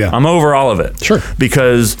it. Oh, yeah. I'm over all of it. Sure.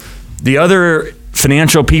 Because the other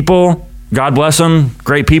financial people, God bless them,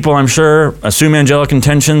 great people, I'm sure, assume angelic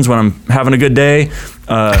intentions when I'm having a good day.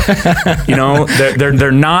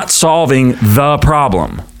 They're not solving the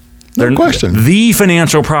problem. No question. The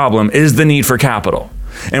financial problem is the need for capital.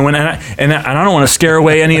 And I don't want to scare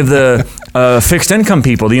away any of the fixed income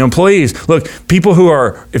people, the employees. Look, people who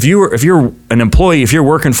are, if you're an employee, if you're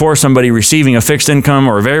working for somebody receiving a fixed income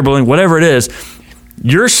or a variable, whatever it is,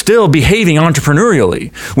 you're still behaving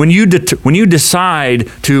entrepreneurially. When you decide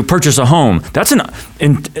to purchase a home, that's in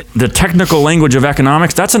the technical language of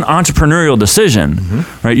economics, that's an entrepreneurial decision,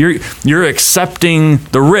 mm-hmm. right? You're accepting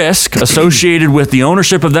the risk associated with the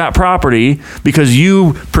ownership of that property because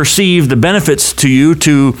you perceive the benefits to you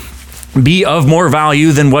to be of more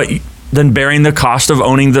value than bearing the cost of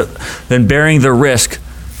owning than bearing the risk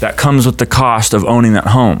that comes with the cost of owning that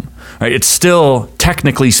home. Right? It's still,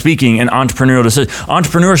 technically speaking, an entrepreneurial decision.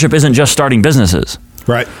 Entrepreneurship isn't just starting businesses.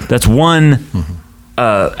 Right. That's one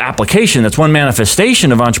application. That's one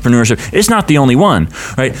manifestation of entrepreneurship. It's not the only one,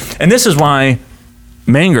 right? And this is why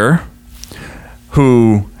Menger,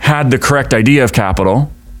 who had the correct idea of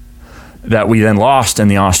capital that we then lost in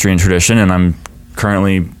the Austrian tradition, and I'm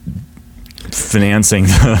currently financing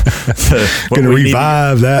going to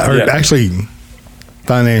revive that, or actually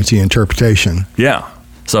finance the interpretation. Yeah.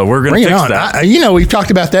 So we're going to fix that. We've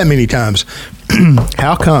talked about that many times.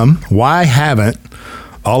 How come? Why haven't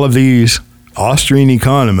all of these Austrian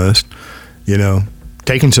economists,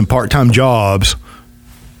 taken some part-time jobs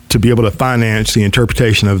to be able to finance the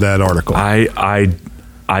interpretation of that article? I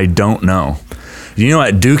don't know.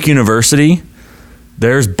 At Duke University,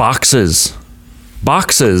 there's boxes and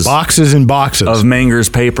boxes of Menger's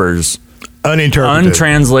papers,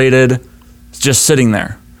 untranslated, just sitting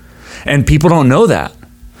there, and people don't know that.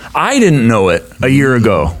 I didn't know it a year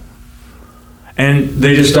ago, and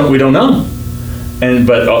they just don't. We don't know,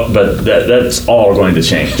 but that's all going to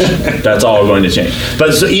change. That's all going to change.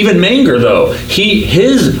 But so even Menger, though,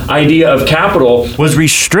 his idea of capital was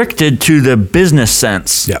restricted to the business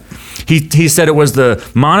sense. Yep. He said it was the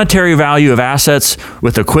monetary value of assets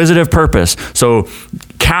with acquisitive purpose. So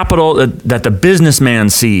capital that the businessman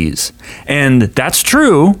sees, and that's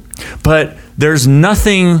true. But there's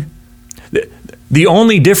nothing. The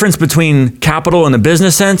only difference between capital in a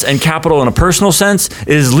business sense and capital in a personal sense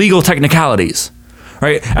is legal technicalities,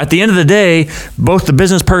 right? At the end of the day, both the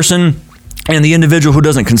business person and the individual who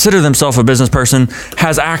doesn't consider themselves a business person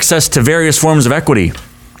has access to various forms of equity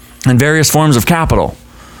and various forms of capital,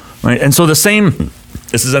 right? And so this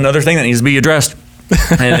is another thing that needs to be addressed,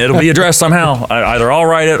 and it'll be addressed somehow. Either I'll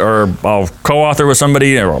write it or I'll co-author with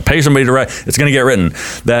somebody or I'll pay somebody to write. It's going to get written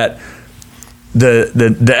that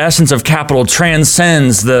the essence of capital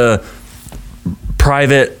transcends the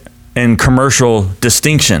private and commercial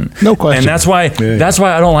distinction. No question. And that's why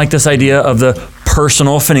I don't like this idea of the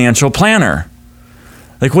personal financial planner.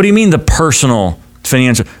 Like, what do you mean the personal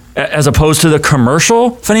financial, as opposed to the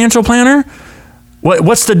commercial financial planner?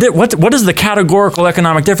 What is the categorical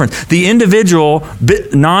economic difference? The individual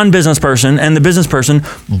non-business person and the business person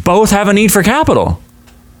both have a need for capital.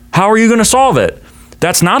 How are you going to solve it?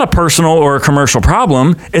 That's not a personal or a commercial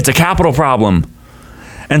problem. It's a capital problem.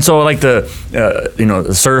 And so, like the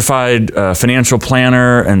certified financial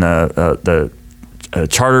planner and the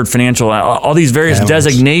chartered financial, all these various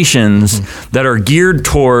designations that are geared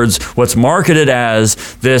towards what's marketed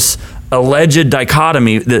as this alleged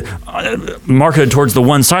dichotomy, that marketed towards the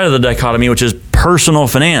one side of the dichotomy, which is personal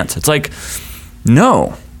finance. It's like,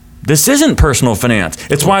 no, this isn't personal finance.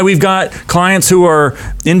 It's why we've got clients who are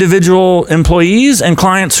individual employees and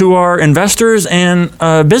clients who are investors and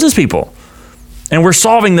business people. And we're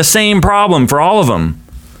solving the same problem for all of them.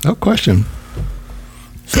 No question.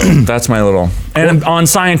 So that's my little, and on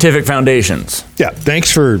scientific foundations. Yeah,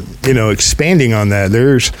 thanks for expanding on that.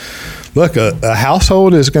 Look, a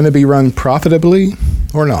household is going to be run profitably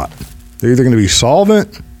or not. They're either going to be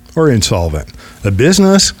solvent or insolvent. A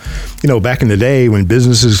business, back in the day when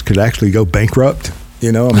businesses could actually go bankrupt,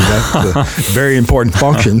 that's a very important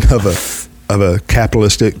function of a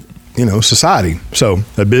capitalistic, society. So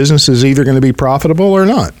a business is either going to be profitable or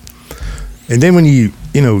not. And then when you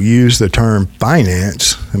use the term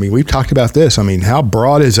finance, we've talked about this. How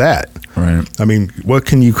broad is that? Right. What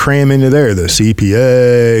can you cram into there? The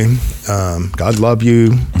CPA, God love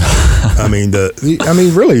you.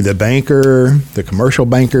 Really the banker, the commercial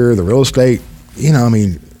banker, the real estate,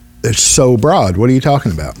 it's so broad. What are you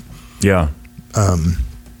talking about? Yeah.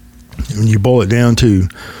 When you boil it down to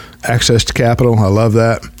access to capital, I love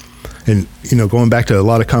that. And, going back to a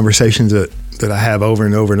lot of conversations that I have over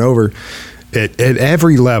and over and over, at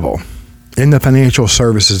every level in the financial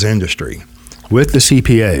services industry, with the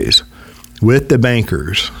CPAs, with the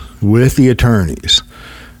bankers, with the attorneys,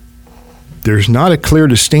 there's not a clear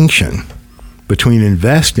distinction between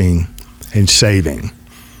investing and saving.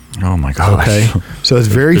 Oh my gosh. Okay. So it's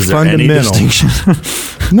very Is fundamental. There any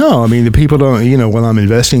distinction? No, the people don't, when I'm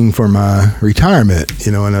investing for my retirement,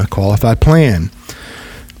 in a qualified plan.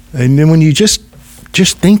 And then when you just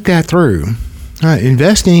think that through, right,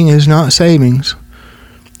 investing is not savings.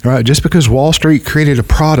 Right? Just because Wall Street created a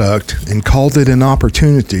product and called it an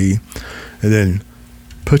opportunity and then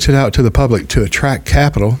puts it out to the public to attract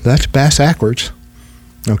capital, that's bass-ackwards.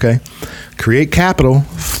 Okay? Create capital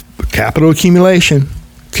accumulation,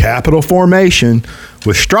 capital formation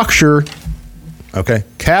with structure. Okay?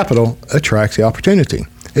 Capital attracts the opportunity.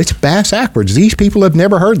 It's bass-ackwards. These people have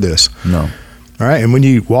never heard this. No. All right, and when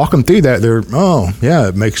you walk them through that,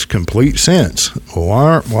 it makes complete sense.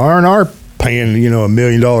 Well, why aren't our paying $1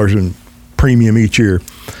 million in premium each year?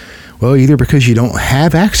 Well, either because you don't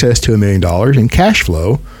have access to $1 million in cash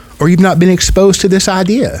flow, or you've not been exposed to this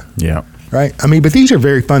idea. Yeah. Right. But these are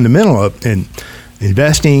very fundamental in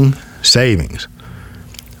investing, savings.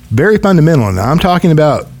 Very fundamental. Now I'm talking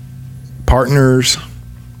about partners,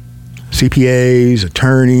 CPAs,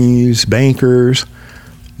 attorneys, bankers.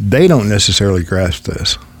 They don't necessarily grasp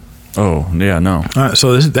this. Oh, yeah, no. All right,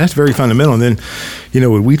 so that's very fundamental. And then,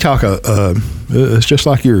 when we talk, it's just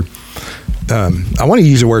like I want to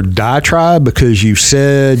use the word diatribe because you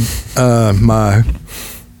said however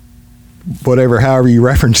you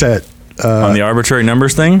reference that. On the arbitrary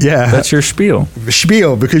numbers thing? Yeah. That's your spiel.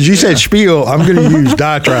 Spiel, because you said spiel, I'm going to use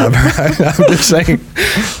diatribe. Right? I'm just saying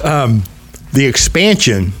the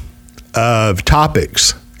expansion of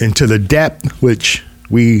topics into the depth which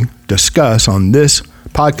we discuss on this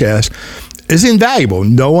podcast is invaluable.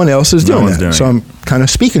 No one else is doing that. So I'm kind of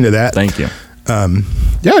speaking to that. Thank you.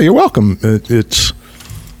 Yeah, you're welcome. There's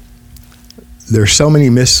so many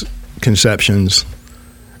misconceptions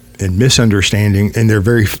and misunderstanding, and they're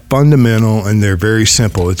very fundamental and they're very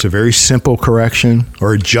simple. It's a very simple correction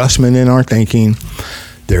or adjustment in our thinking.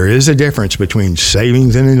 There is a difference between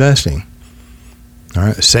savings and investing. All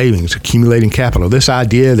right, savings, accumulating capital. This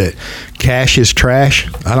idea that cash is trash,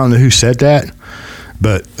 I don't know who said that,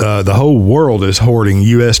 but the whole world is hoarding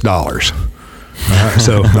U.S. dollars. All right,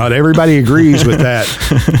 so not everybody agrees with that.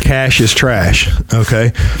 Cash is trash.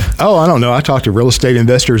 Okay. Oh, I don't know. I talk to real estate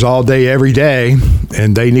investors all day, every day,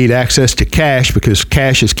 and they need access to cash because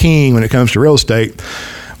cash is king when it comes to real estate.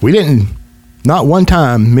 We didn't, not one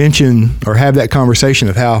time, mention or have that conversation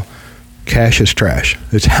of how cash is trash.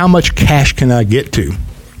 It's how much cash can I get to?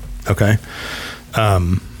 Okay.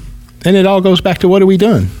 And it all goes back to what are we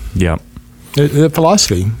doing? Yeah. The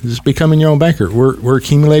philosophy is becoming your own banker. We're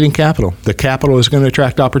accumulating capital. The capital is going to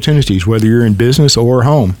attract opportunities, whether you're in business or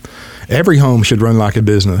home. Every home should run like a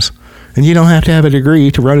business. And you don't have to have a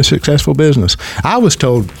degree to run a successful business. I was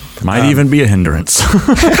told... Might even be a hindrance.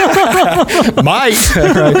 Might.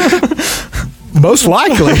 Right? Most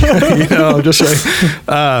likely, just say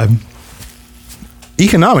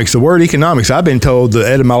economics. The word economics. I've been told the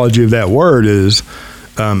etymology of that word is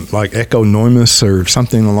like economos or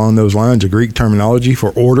something along those lines. A Greek terminology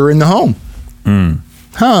for order in the home.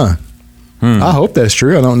 I hope that's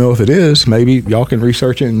true. I don't know if it is. Maybe y'all can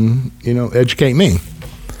research it and educate me.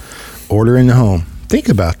 Order in the home. Think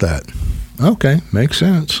about that. Okay, makes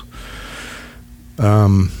sense.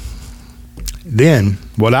 Then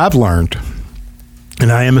what I've learned,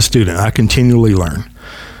 and I am a student, I continually learn,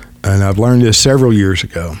 and I've learned this several years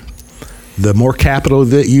ago. The more capital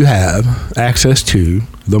that you have access to,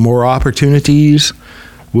 the more opportunities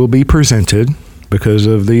will be presented because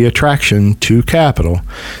of the attraction to capital.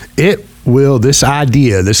 This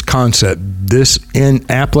idea, this concept, this in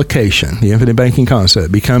application, the infinite banking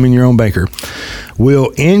concept, becoming your own banker,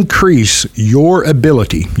 will increase your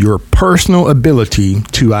ability, your personal ability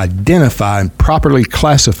to identify and properly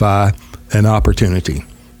classify an opportunity.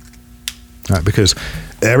 All right, because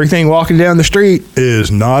everything walking down the street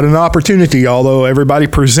is not an opportunity, although everybody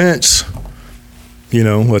presents,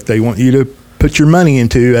 what they want you to put your money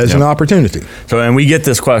into as an opportunity. So, and we get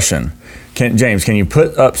this question. James, can you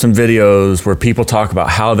put up some videos where people talk about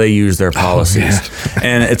how they use their policies?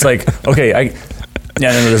 And it's like, okay,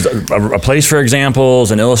 there's a place for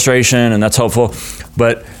examples and illustration, and that's helpful.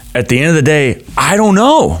 But at the end of the day, I don't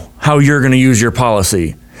know how you're going to use your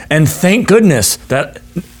policy. And thank goodness that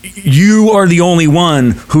you are the only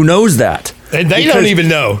one who knows that. And they don't even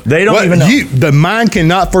know. They don't even know. The mind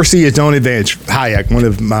cannot foresee its own advantage. Hayek, one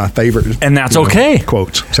of my favorite and that's okay.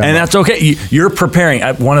 Quotes. And that's okay. You're preparing.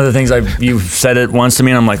 One of the things you've said it once to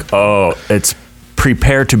me, and I'm like, oh, it's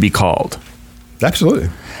prepare to be called. Absolutely.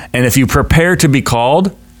 And if you prepare to be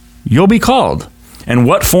called, you'll be called. And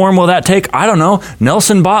what form will that take? I don't know.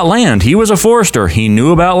 Nelson bought land. He was a forester. He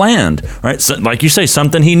knew about land, right? So, like you say,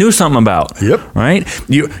 something he knew something about. Yep. Right?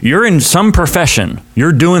 You're in some profession.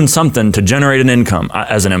 You're doing something to generate an income.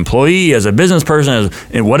 As an employee, as a business person,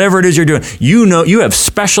 as whatever it is you're doing, you have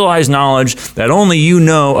specialized knowledge that only you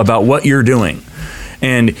know about what you're doing.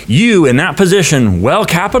 And you, in that position, well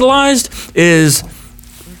capitalized, is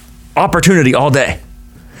opportunity all day.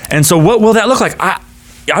 And so what will that look like?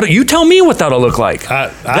 You tell me what that'll look like. I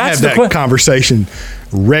have that conversation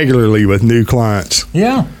regularly with new clients.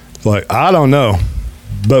 Yeah. Like, I don't know,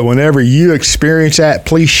 but whenever you experience that,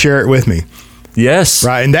 please share it with me. Yes.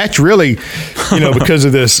 Right. And that's really, because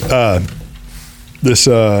of this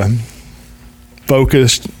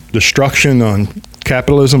focused destruction on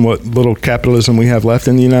capitalism, what little capitalism we have left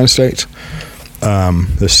in the United States,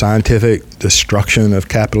 the scientific destruction of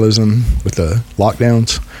capitalism with the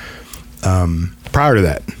lockdowns. Prior to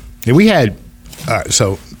that, we had,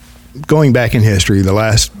 so going back in history, the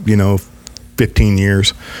last, 15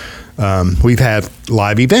 years, we've had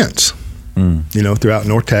live events, throughout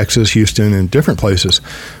North Texas, Houston, and different places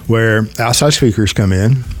where outside speakers come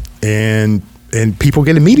in and people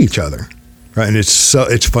get to meet each other, right? And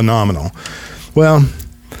it's phenomenal. Well,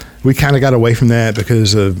 we kind of got away from that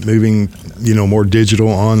because of moving, more digital,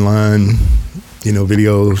 online,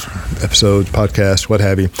 videos, episodes, podcasts, what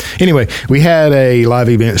have you. Anyway, we had a live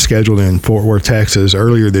event scheduled in Fort Worth, Texas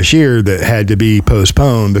earlier this year that had to be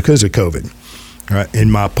postponed because of COVID. Right?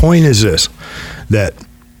 And my point is this, that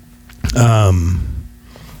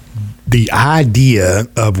the idea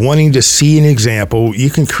of wanting to see an example, you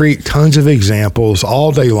can create tons of examples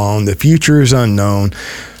all day long. The future is unknown.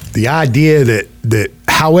 The idea that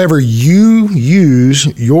however you use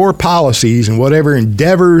your policies and whatever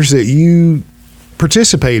endeavors that you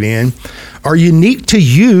participate in are unique to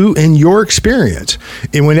you and your experience.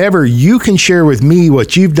 And whenever you can share with me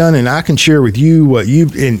what you've done and I can share with you what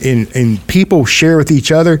you've and people share with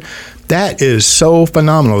each other, that is so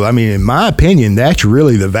phenomenal. I mean, in my opinion, that's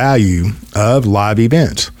really the value of live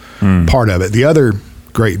events. Part of it. The other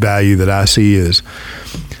great value that I see is,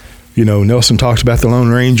 Nelson talks about the Lone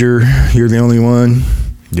Ranger. You're the only one.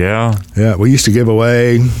 Yeah. Yeah. We used to give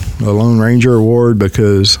away a Lone Ranger award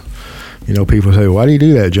because people say, why do you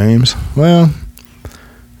do that, James? Well,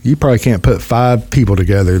 you probably can't put 5 people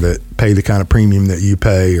together that pay the kind of premium that you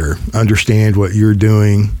pay or understand what you're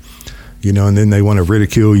doing, and then they want to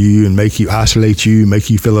ridicule you and make you isolate you, make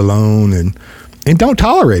you feel alone and don't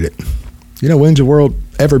tolerate it. When's the world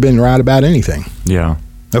ever been right about anything? Yeah.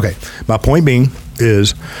 Okay. My point being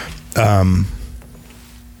is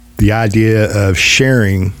the idea of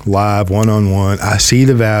sharing live one-on-one. I see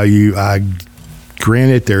the value.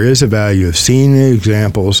 Granted, there is a value of seeing the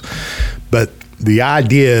examples, but the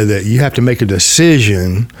idea that you have to make a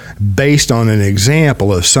decision based on an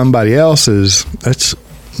example of somebody else's, that's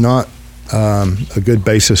not a good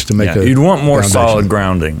basis to make a You'd want more foundation. solid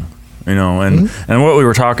grounding. you know, and what we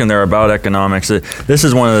were talking there about economics, this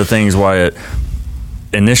is one of the things why it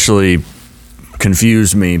initially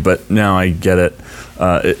confused me, but now I get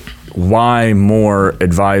it. Why more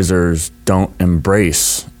advisors don't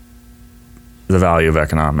embrace the value of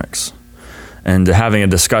economics and having a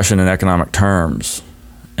discussion in economic terms,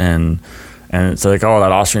 and it's like, oh,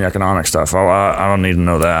 that Austrian economic stuff. Oh, I don't need to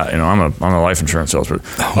know that. You know, I'm a life insurance salesperson.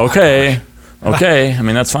 Okay. I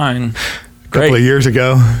mean, that's fine. A couple of years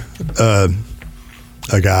ago, a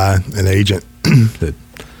guy, an agent, said,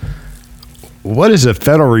 "What does the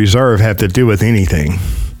Federal Reserve have to do with anything?"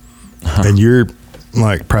 And you're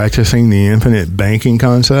like practicing the infinite banking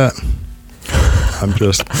concept. I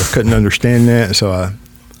couldn't understand that, so I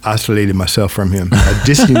isolated myself from him. I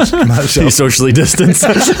distanced myself. You socially distanced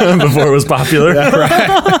before it was popular. Yeah, right.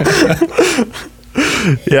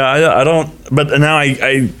 Yeah, I don't. But now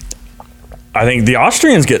I think the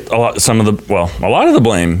Austrians get a lot of the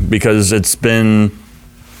blame, because it's been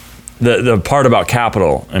the part about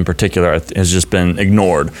capital in particular has just been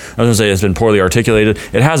ignored. I was going to say it's been poorly articulated.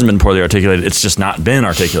 It hasn't been poorly articulated. It's just not been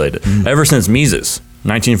articulated ever since Mises.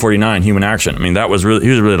 1949, Human Action. I mean, he was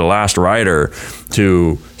really the last writer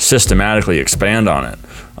to systematically expand on it.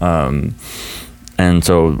 And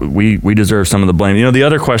so we deserve some of the blame. You know, the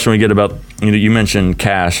other question we get about, you mentioned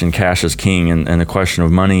cash, and cash is king, and the question of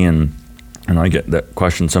money, and I get that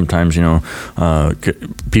question sometimes,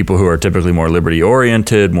 people who are typically more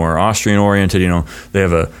liberty-oriented, more Austrian-oriented, they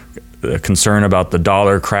have a concern about the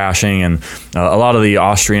dollar crashing, and a lot of the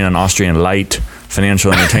Austrian and Austrian light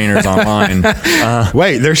financial entertainers online.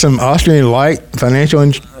 Wait, there's some Austrian light financial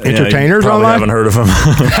entertainers online? I haven't heard of them.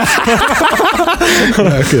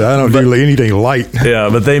 I don't do anything light. Yeah,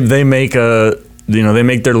 but they make they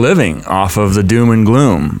make their living off of the doom and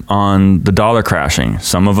gloom on the dollar crashing.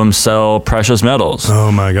 Some of them sell precious metals.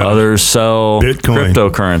 Oh my God. Others sell Bitcoin,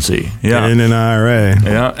 cryptocurrency. Yeah. And an IRA.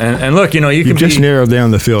 Yeah. And look, you can just narrowed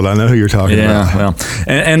down the field. I know who you're talking about. Yeah. Well,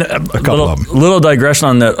 and a couple of them. Little digression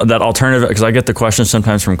on that alternative, because I get the question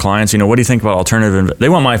sometimes from clients, what do you think about alternative? They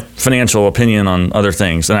want my financial opinion on other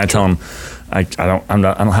things. And I tell them, I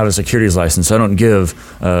don't have a securities license, so I don't give.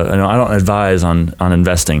 I don't advise on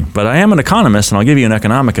investing, but I am an economist, and I'll give you an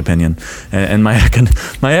economic opinion. And my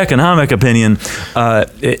economic opinion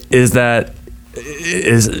is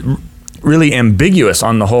really ambiguous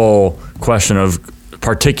on the whole question of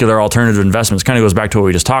particular alternative investments. Kind of goes back to what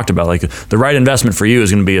we just talked about. Like, the right investment for you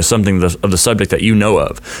is going to be something of the subject that you know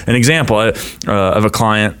of. An example of a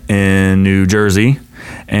client in New Jersey,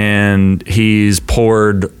 and he's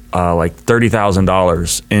poured like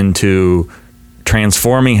 $30,000 into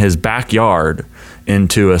transforming his backyard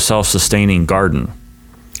into a self-sustaining garden.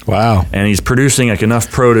 Wow. And he's producing like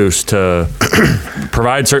enough produce to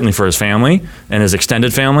provide certainly for his family and his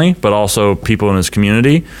extended family, but also people in his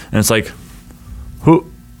community. And it's like, who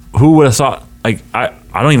would have thought, like, I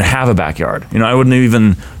don't even have a backyard. I wouldn't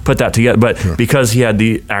even put that together. But sure, because he had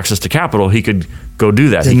the access to capital, he could go do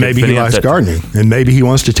that. And maybe he likes gardening, and maybe he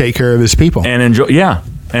wants to take care of his people. And enjoy, yeah.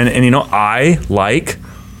 And I like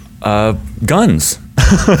guns.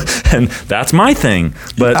 And that's my thing.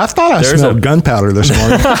 But I thought I smelled gunpowder this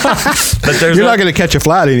morning. But you're not going to catch a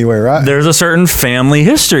flight anywhere, right? There's a certain family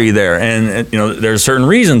history there, and there's certain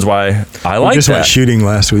reasons why I like that. We just went shooting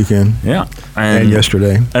last weekend. Yeah, and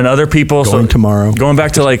yesterday, and other people going tomorrow. Going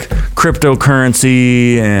back to like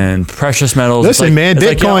cryptocurrency and precious metals. Listen, man,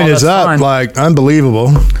 Bitcoin is up like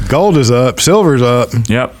unbelievable. Gold is up. Silver's up.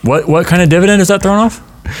 Yep. What kind of dividend is that throwing off?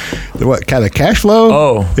 What kind of cash flow?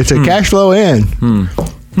 Oh, it's a cash flow in.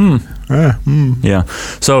 Yeah.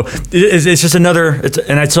 So it's just another.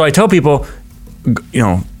 So I tell people,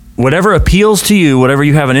 whatever appeals to you, whatever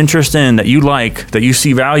you have an interest in, that you like, that you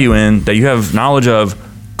see value in, that you have knowledge of,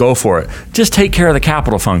 go for it. Just take care of the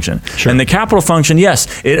capital function. Sure. And the capital function, yes,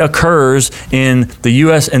 it occurs in the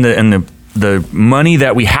U.S. and the money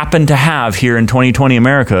that we happen to have here in 2020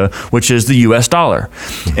 America, which is the U.S. dollar.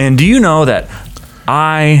 And do you know that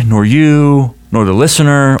I, nor you, nor the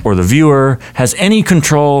listener or the viewer has any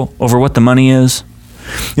control over what the money is?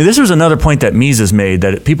 This was another point that Mises made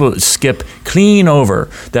that people skip clean over,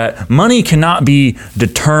 that money cannot be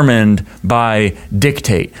determined by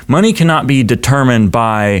dictate. Money cannot be determined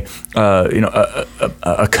by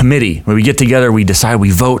a committee. When we get together, we decide,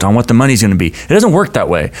 we vote on what the money's going to be. It doesn't work that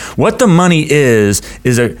way. What the money is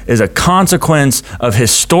a consequence of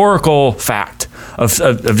historical fact.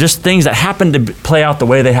 Of just things that happen to play out the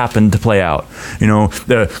way they happen to play out.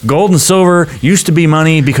 The gold and silver used to be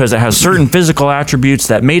money because it has certain physical attributes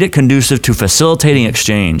that made it conducive to facilitating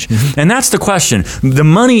exchange. Mm-hmm. And that's the question. The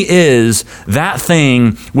money is that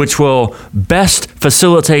thing which will best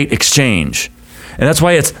facilitate exchange. And that's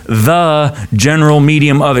why it's the general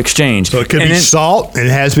medium of exchange. So it could be salt, and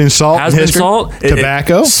it has been salt. Has been salt.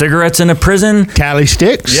 Tobacco. Cigarettes in a prison. Tally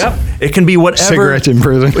sticks. Yep. It can be whatever. Cigarettes in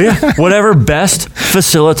prison. Yeah. Whatever best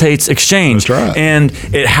facilitates exchange. That's right. And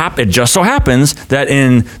it just so happens that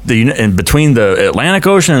in between the Atlantic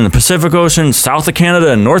Ocean and the Pacific Ocean, south of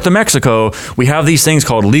Canada and north of Mexico, we have these things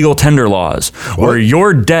called legal tender laws, where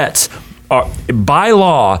your debts are, by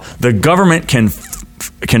law, the government can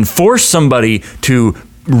force somebody to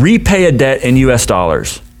repay a debt in U.S.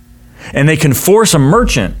 dollars. And they can force a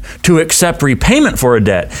merchant to accept repayment for a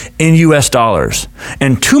debt in U.S. dollars.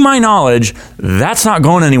 And to my knowledge, that's not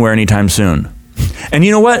going anywhere anytime soon. And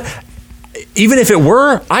you know what? Even if it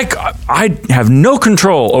were, I have no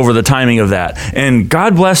control over the timing of that. And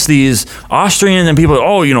God bless these Austrians and people,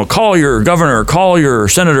 call your governor, call your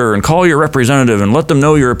senator, and call your representative and let them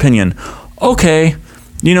know your opinion. Okay.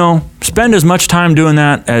 Spend as much time doing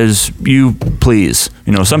that as you please.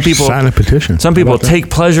 Some people sign a petition. Some people take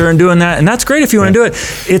pleasure in doing that, and that's great if you want to do it.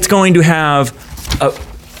 It's going to have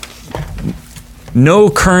no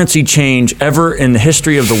currency change ever in the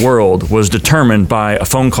history of the world was determined by a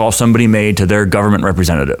phone call somebody made to their government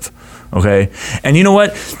representative. Okay? And you know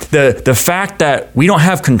what? The fact that we don't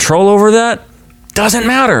have control over that doesn't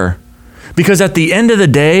matter. Because at the end of the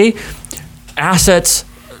day,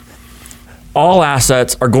 all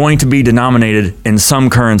assets are going to be denominated in some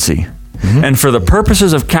currency. Mm-hmm. And for the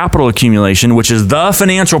purposes of capital accumulation, which is the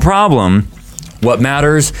financial problem, what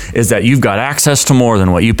matters is that you've got access to more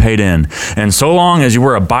than what you paid in. And so long as you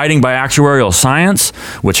were abiding by actuarial science,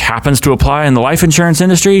 which happens to apply in the life insurance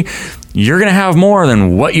industry, you're going to have more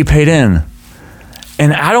than what you paid in.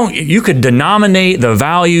 And you could denominate the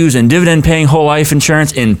values in dividend paying whole life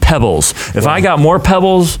insurance in pebbles. If I got more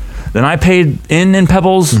pebbles than I paid in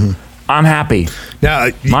pebbles, I'm happy. Now,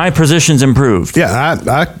 my position's improved.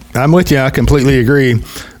 Yeah, I'm with you. I completely agree.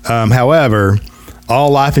 However, all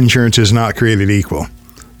life insurance is not created equal.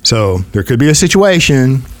 So there could be a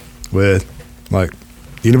situation with like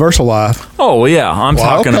Universal Life. Oh, well, yeah. I'm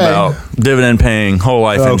talking about dividend-paying whole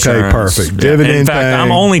life insurance. Okay, perfect. Yeah. Dividend in fact, paying.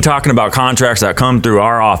 I'm only talking about contracts that come through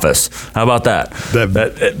our office. How about that?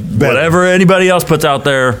 Whatever anybody else puts out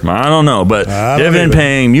there, I don't know. But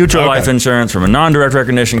dividend-paying mutual life insurance from a non-direct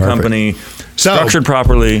recognition company, structured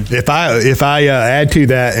properly. If I add to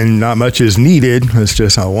that, and not much is needed, it's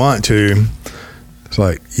just I want to. It's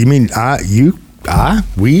like, you mean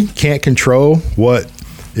we can't control what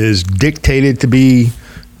is dictated to be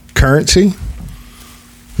currency?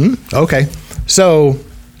 Okay. So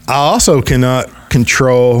I also cannot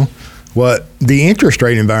control what the interest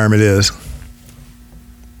rate environment is.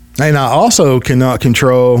 And I also cannot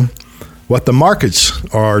control what the markets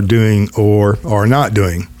are doing or are not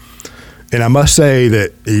doing. And I must say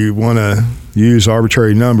that you want to use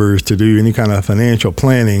arbitrary numbers to do any kind of financial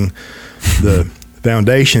planning, the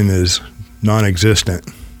foundation is non-existent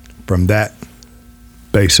from that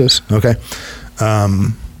basis. Okay.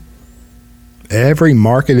 Every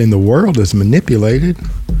market in the world is manipulated.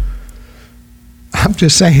 I'm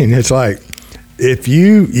just saying, it's like, if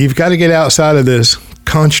you've got to get outside of this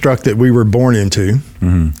construct that we were born into,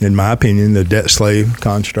 in my opinion, the debt slave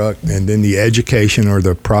construct, and then the education or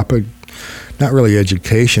the not really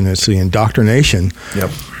education, it's the indoctrination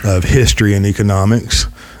of history and economics.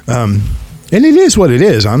 And it is what it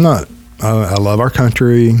is. I love our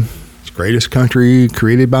country. It's the greatest country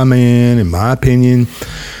created by man, in my opinion.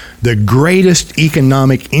 The greatest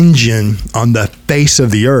economic engine on the face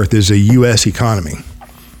of the earth is the U.S. economy.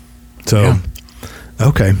 So,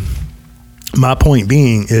 okay. My point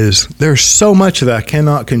being is there's so much that I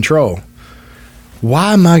cannot control.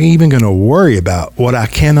 Why am I even going to worry about what I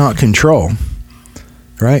cannot control?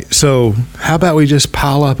 Right? So how about we just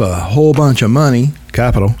pile up a whole bunch of money,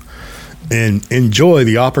 capital, and enjoy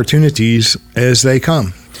the opportunities as they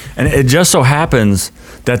come. And it just so happens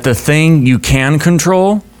that the thing you can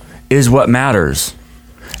control is what matters.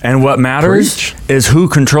 And what matters is who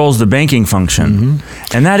controls the banking function.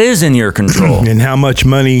 And that is in your control. And how much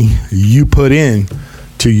money you put in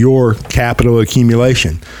to your capital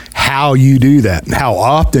accumulation. How you do that. How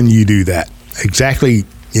often you do that. Exactly,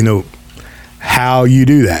 how you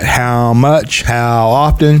do that. How much, how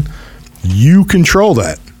often. You control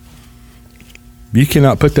that. You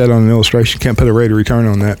cannot put that on an illustration. You can't put a rate of return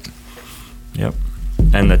on that. Yep.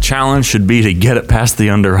 And the challenge should be to get it past the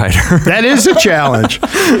underwriter. That is a challenge.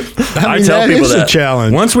 I tell people that. A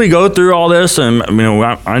challenge. Once we go through all this, and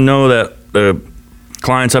I know that the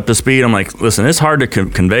client's up to speed. I'm like, listen, it's hard to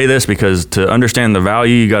convey this because to understand the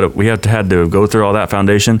value, we had to go through all that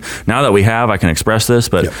foundation. Now that we have, I can express this.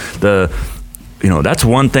 But that's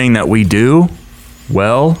one thing that we do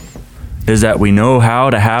well is that we know how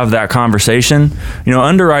to have that conversation.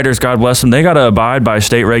 Underwriters, God bless them, they got to abide by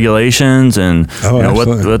state regulations and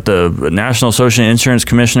what the National Association of Insurance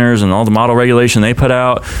Commissioners and all the model regulation they put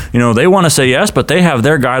out. They want to say yes, but they have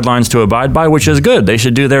their guidelines to abide by, which is good. They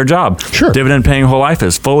should do their job. Sure. Dividend paying whole life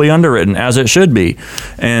is fully underwritten as it should be,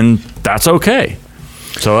 and that's okay.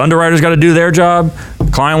 So underwriters got to do their job.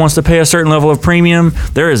 Client wants to pay a certain level of premium.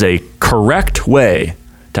 There is a correct way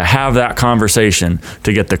to have that conversation,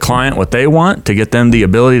 to get the client what they want, to get them the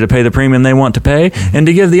ability to pay the premium they want to pay, and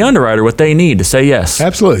to give the underwriter what they need to say yes.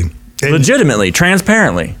 Absolutely. And legitimately,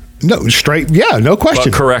 transparently. No, straight, no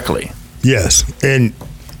question. But correctly. Yes. And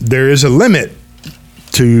there is a limit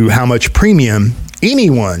to how much premium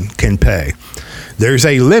anyone can pay. There's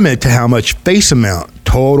a limit to how much face amount,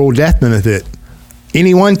 total death benefit,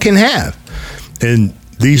 anyone can have. And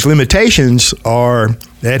these limitations are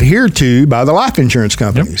adhered to by the life insurance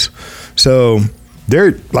companies. Yep. So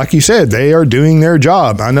they're, like you said, they are doing their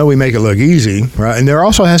job. I know we make it look easy, right? And there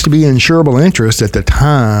also has to be insurable interest at the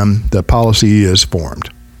time the policy is formed.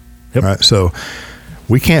 Yep. Right? So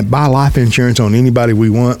we can't buy life insurance on anybody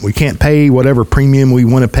we want. We can't pay whatever premium we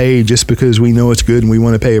want to pay just because we know it's good and we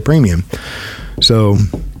want to pay a premium. So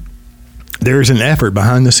there's an effort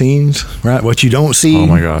behind the scenes, right? What you don't see. Oh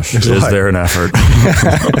my gosh, is there an effort?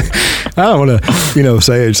 I don't want to,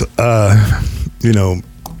 say it's,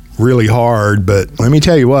 really hard, but let me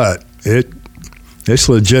tell you what, it's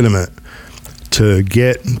legitimate to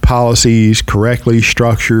get policies correctly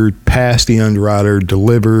structured, past the underwriter,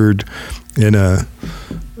 delivered in a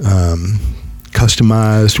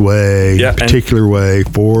customized way, particular way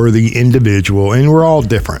for the individual, and we're all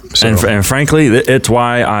different. So. And frankly, it's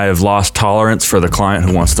why I've lost tolerance for the client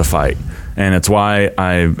who wants to fight, and it's why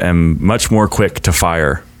I am much more quick to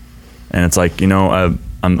fire. And it's like,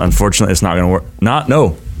 unfortunately, it's not going to work.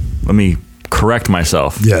 Let me correct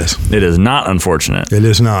myself. Yes. It is not unfortunate. It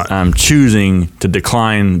is not. I'm choosing to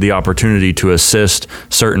decline the opportunity to assist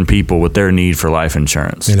certain people with their need for life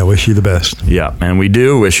insurance. And I wish you the best. Yeah, and we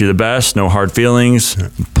do wish you the best. No hard feelings. Yeah.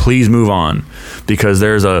 Please move on, because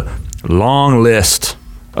there's a long list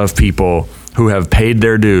of people who have paid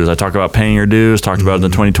their dues. I talk about paying your dues, talked about it in the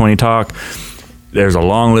 2020 talk. There's a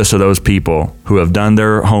long list of those people who have done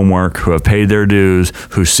their homework, who have paid their dues,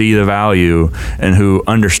 who see the value, and who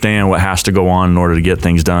understand what has to go on in order to get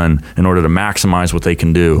things done, in order to maximize what they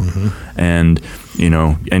can do. Mm-hmm.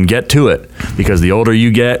 And get to it. Because the older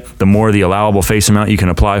you get, the more the allowable face amount you can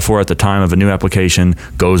apply for at the time of a new application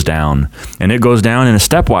goes down. And it goes down in a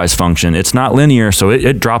stepwise function. It's not linear, so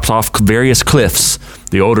it drops off various cliffs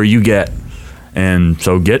the older you get. And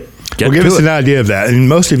so give us an idea of that. And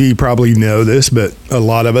most of you probably know this, but a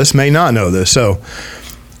lot of us may not know this. So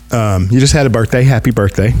you just had a birthday. Happy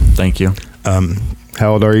birthday. Thank you.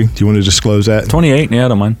 How old are you? Do you want to disclose that? 28. Yeah, I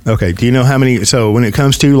don't mind. Okay. Do you know how many? So when it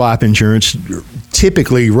comes to life insurance,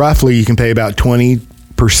 typically, roughly, you can pay about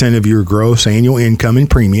 20% of your gross annual income in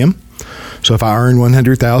premium. So if I earn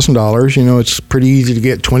 $100,000, it's pretty easy to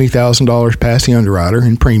get $20,000 past the underwriter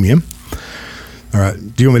in premium. All right.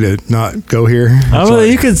 Do you want me to not go here?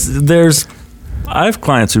 You could. I have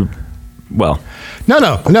clients who, No. I'm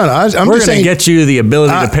we're just going saying, to get you the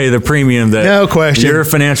ability to pay the premium that no question. Your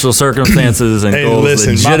financial circumstances and goals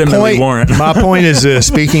legitimately warrant. My point is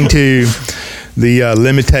speaking to the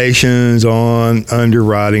limitations on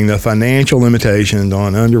underwriting, the financial limitations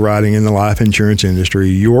on underwriting in the life insurance industry.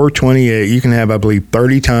 You're 28. You can have, I believe,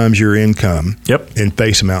 30 times your income in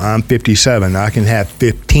face amount. I'm 57. I can have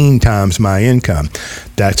 15 times my income.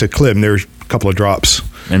 That's a clip. And there's a couple of drops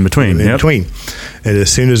in between. And as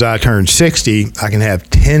soon as I turn 60, I can have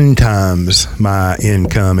 10 times my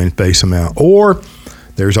income in face amount. Or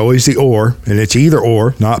there's always the or, and it's either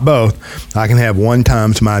or, not both. I can have 1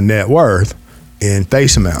 times my net worth in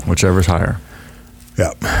face amount. Whichever's higher.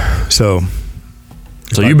 Yep. So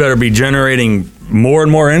you better be generating more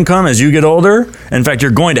and more income as you get older. In fact,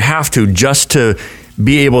 you're going to have to, just to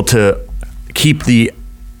be able to keep the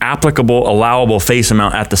applicable, allowable face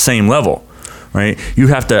amount at the same level. Right? You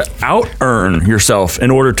have to out-earn yourself in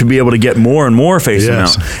order to be able to get more and more face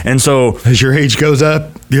amount. And so as your age goes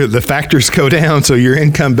up, the factors go down, so your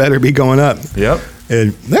income better be going up. Yep.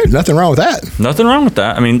 And there's nothing wrong with that. Nothing wrong with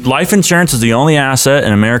that. I mean, life insurance is the only asset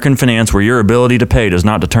in American finance where your ability to pay does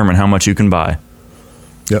not determine how much you can buy.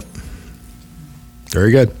 Yep.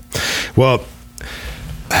 Very good. Well,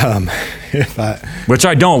 which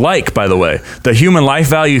I don't like, by the way, the human life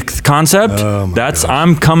value concept.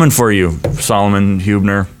 I'm coming for you, Solomon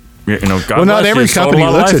Huebner. God not every company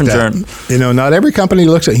looks at that. Not every company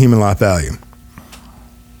looks at human life value.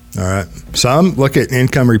 All right. Some look at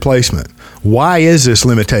income replacement. Why is this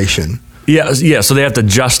limitation? Yeah. So they have to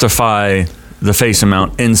justify the face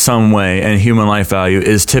amount in some way, and human life value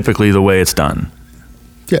is typically the way it's done.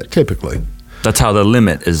 Yeah, typically. That's how the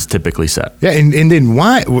limit is typically set. Yeah, and then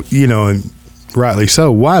why, and rightly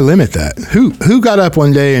so, why limit that? Who got up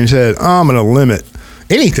one day and said, I'm going to limit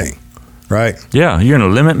anything, right? Yeah, you're going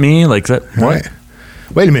to limit me like that? What? Right.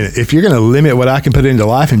 Wait a minute. If you're going to limit what I can put into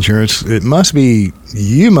life insurance, it must be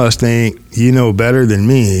you must think you know better than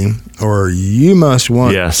me, or you must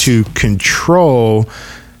want to control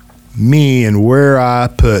me and where I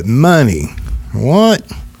put money. What?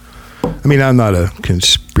 I mean, I'm not a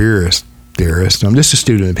conspiracy theorist. I'm just a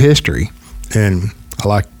student of history, and I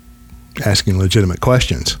like asking legitimate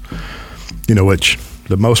questions. Which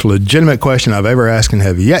the most legitimate question I've ever asked and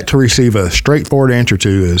have yet to receive a straightforward answer to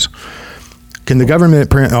is, can the government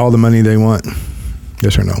print all the money they want?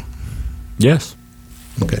 Yes or no? Yes.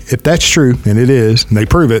 Okay. If that's true, and it is, and they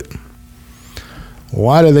prove it,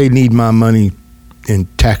 why do they need my money in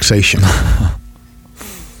taxation?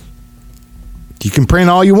 You can print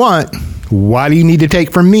all you want. Why do you need to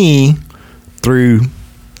take from me through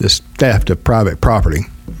this theft of private property?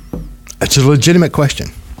 It's a legitimate question.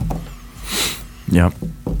 Yep.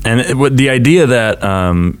 And the idea that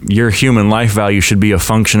your human life value should be a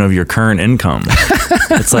function of your current income.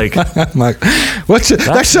 It's like,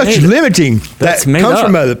 that's such limiting. That comes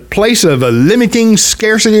from a place of a limiting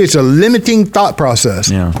scarcity. It's a limiting thought process.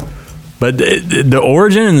 Yeah. But the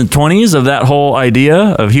origin in the 1920s of that whole idea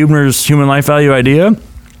of Huebner's human life value idea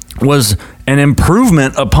was an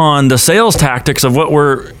improvement upon the sales tactics of what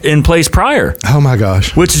were in place prior. Oh my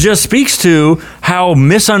gosh. Which just speaks to how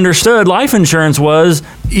misunderstood life insurance was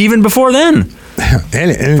even before then.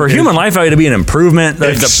 And for human life value to be an improvement.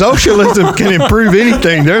 If socialism can improve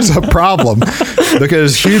anything, there's a problem.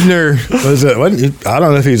 Because Huebner I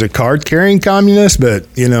don't know if he's a card carrying communist, but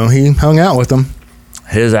he hung out with them.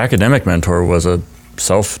 His academic mentor was a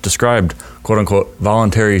self-described, quote unquote,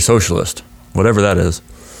 voluntary socialist, whatever that is.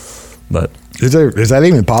 But is that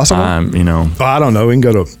even possible? I don't know. We can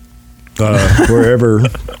go to wherever.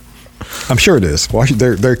 I'm sure it is.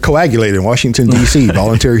 They're coagulated in Washington D.C.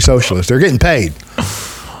 Voluntary socialists. They're getting paid.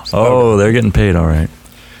 They're getting paid. All right.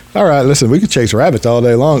 All right. Listen, we could chase rabbits all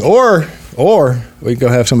day long, or we could go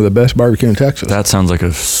have some of the best barbecue in Texas. That sounds like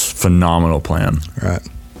a phenomenal plan. All right.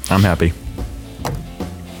 I'm happy.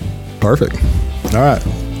 Perfect. All right.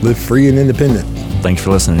 Live free and independent. Thanks for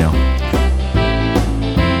listening, y'all.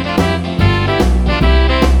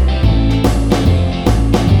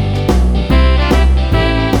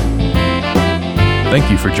 Thank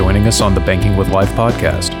you for joining us on the Banking with Life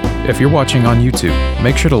podcast. If you're watching on YouTube,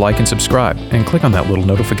 make sure to like and subscribe and click on that little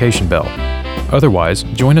notification bell. Otherwise,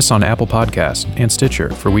 join us on Apple Podcasts and Stitcher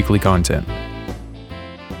for weekly content.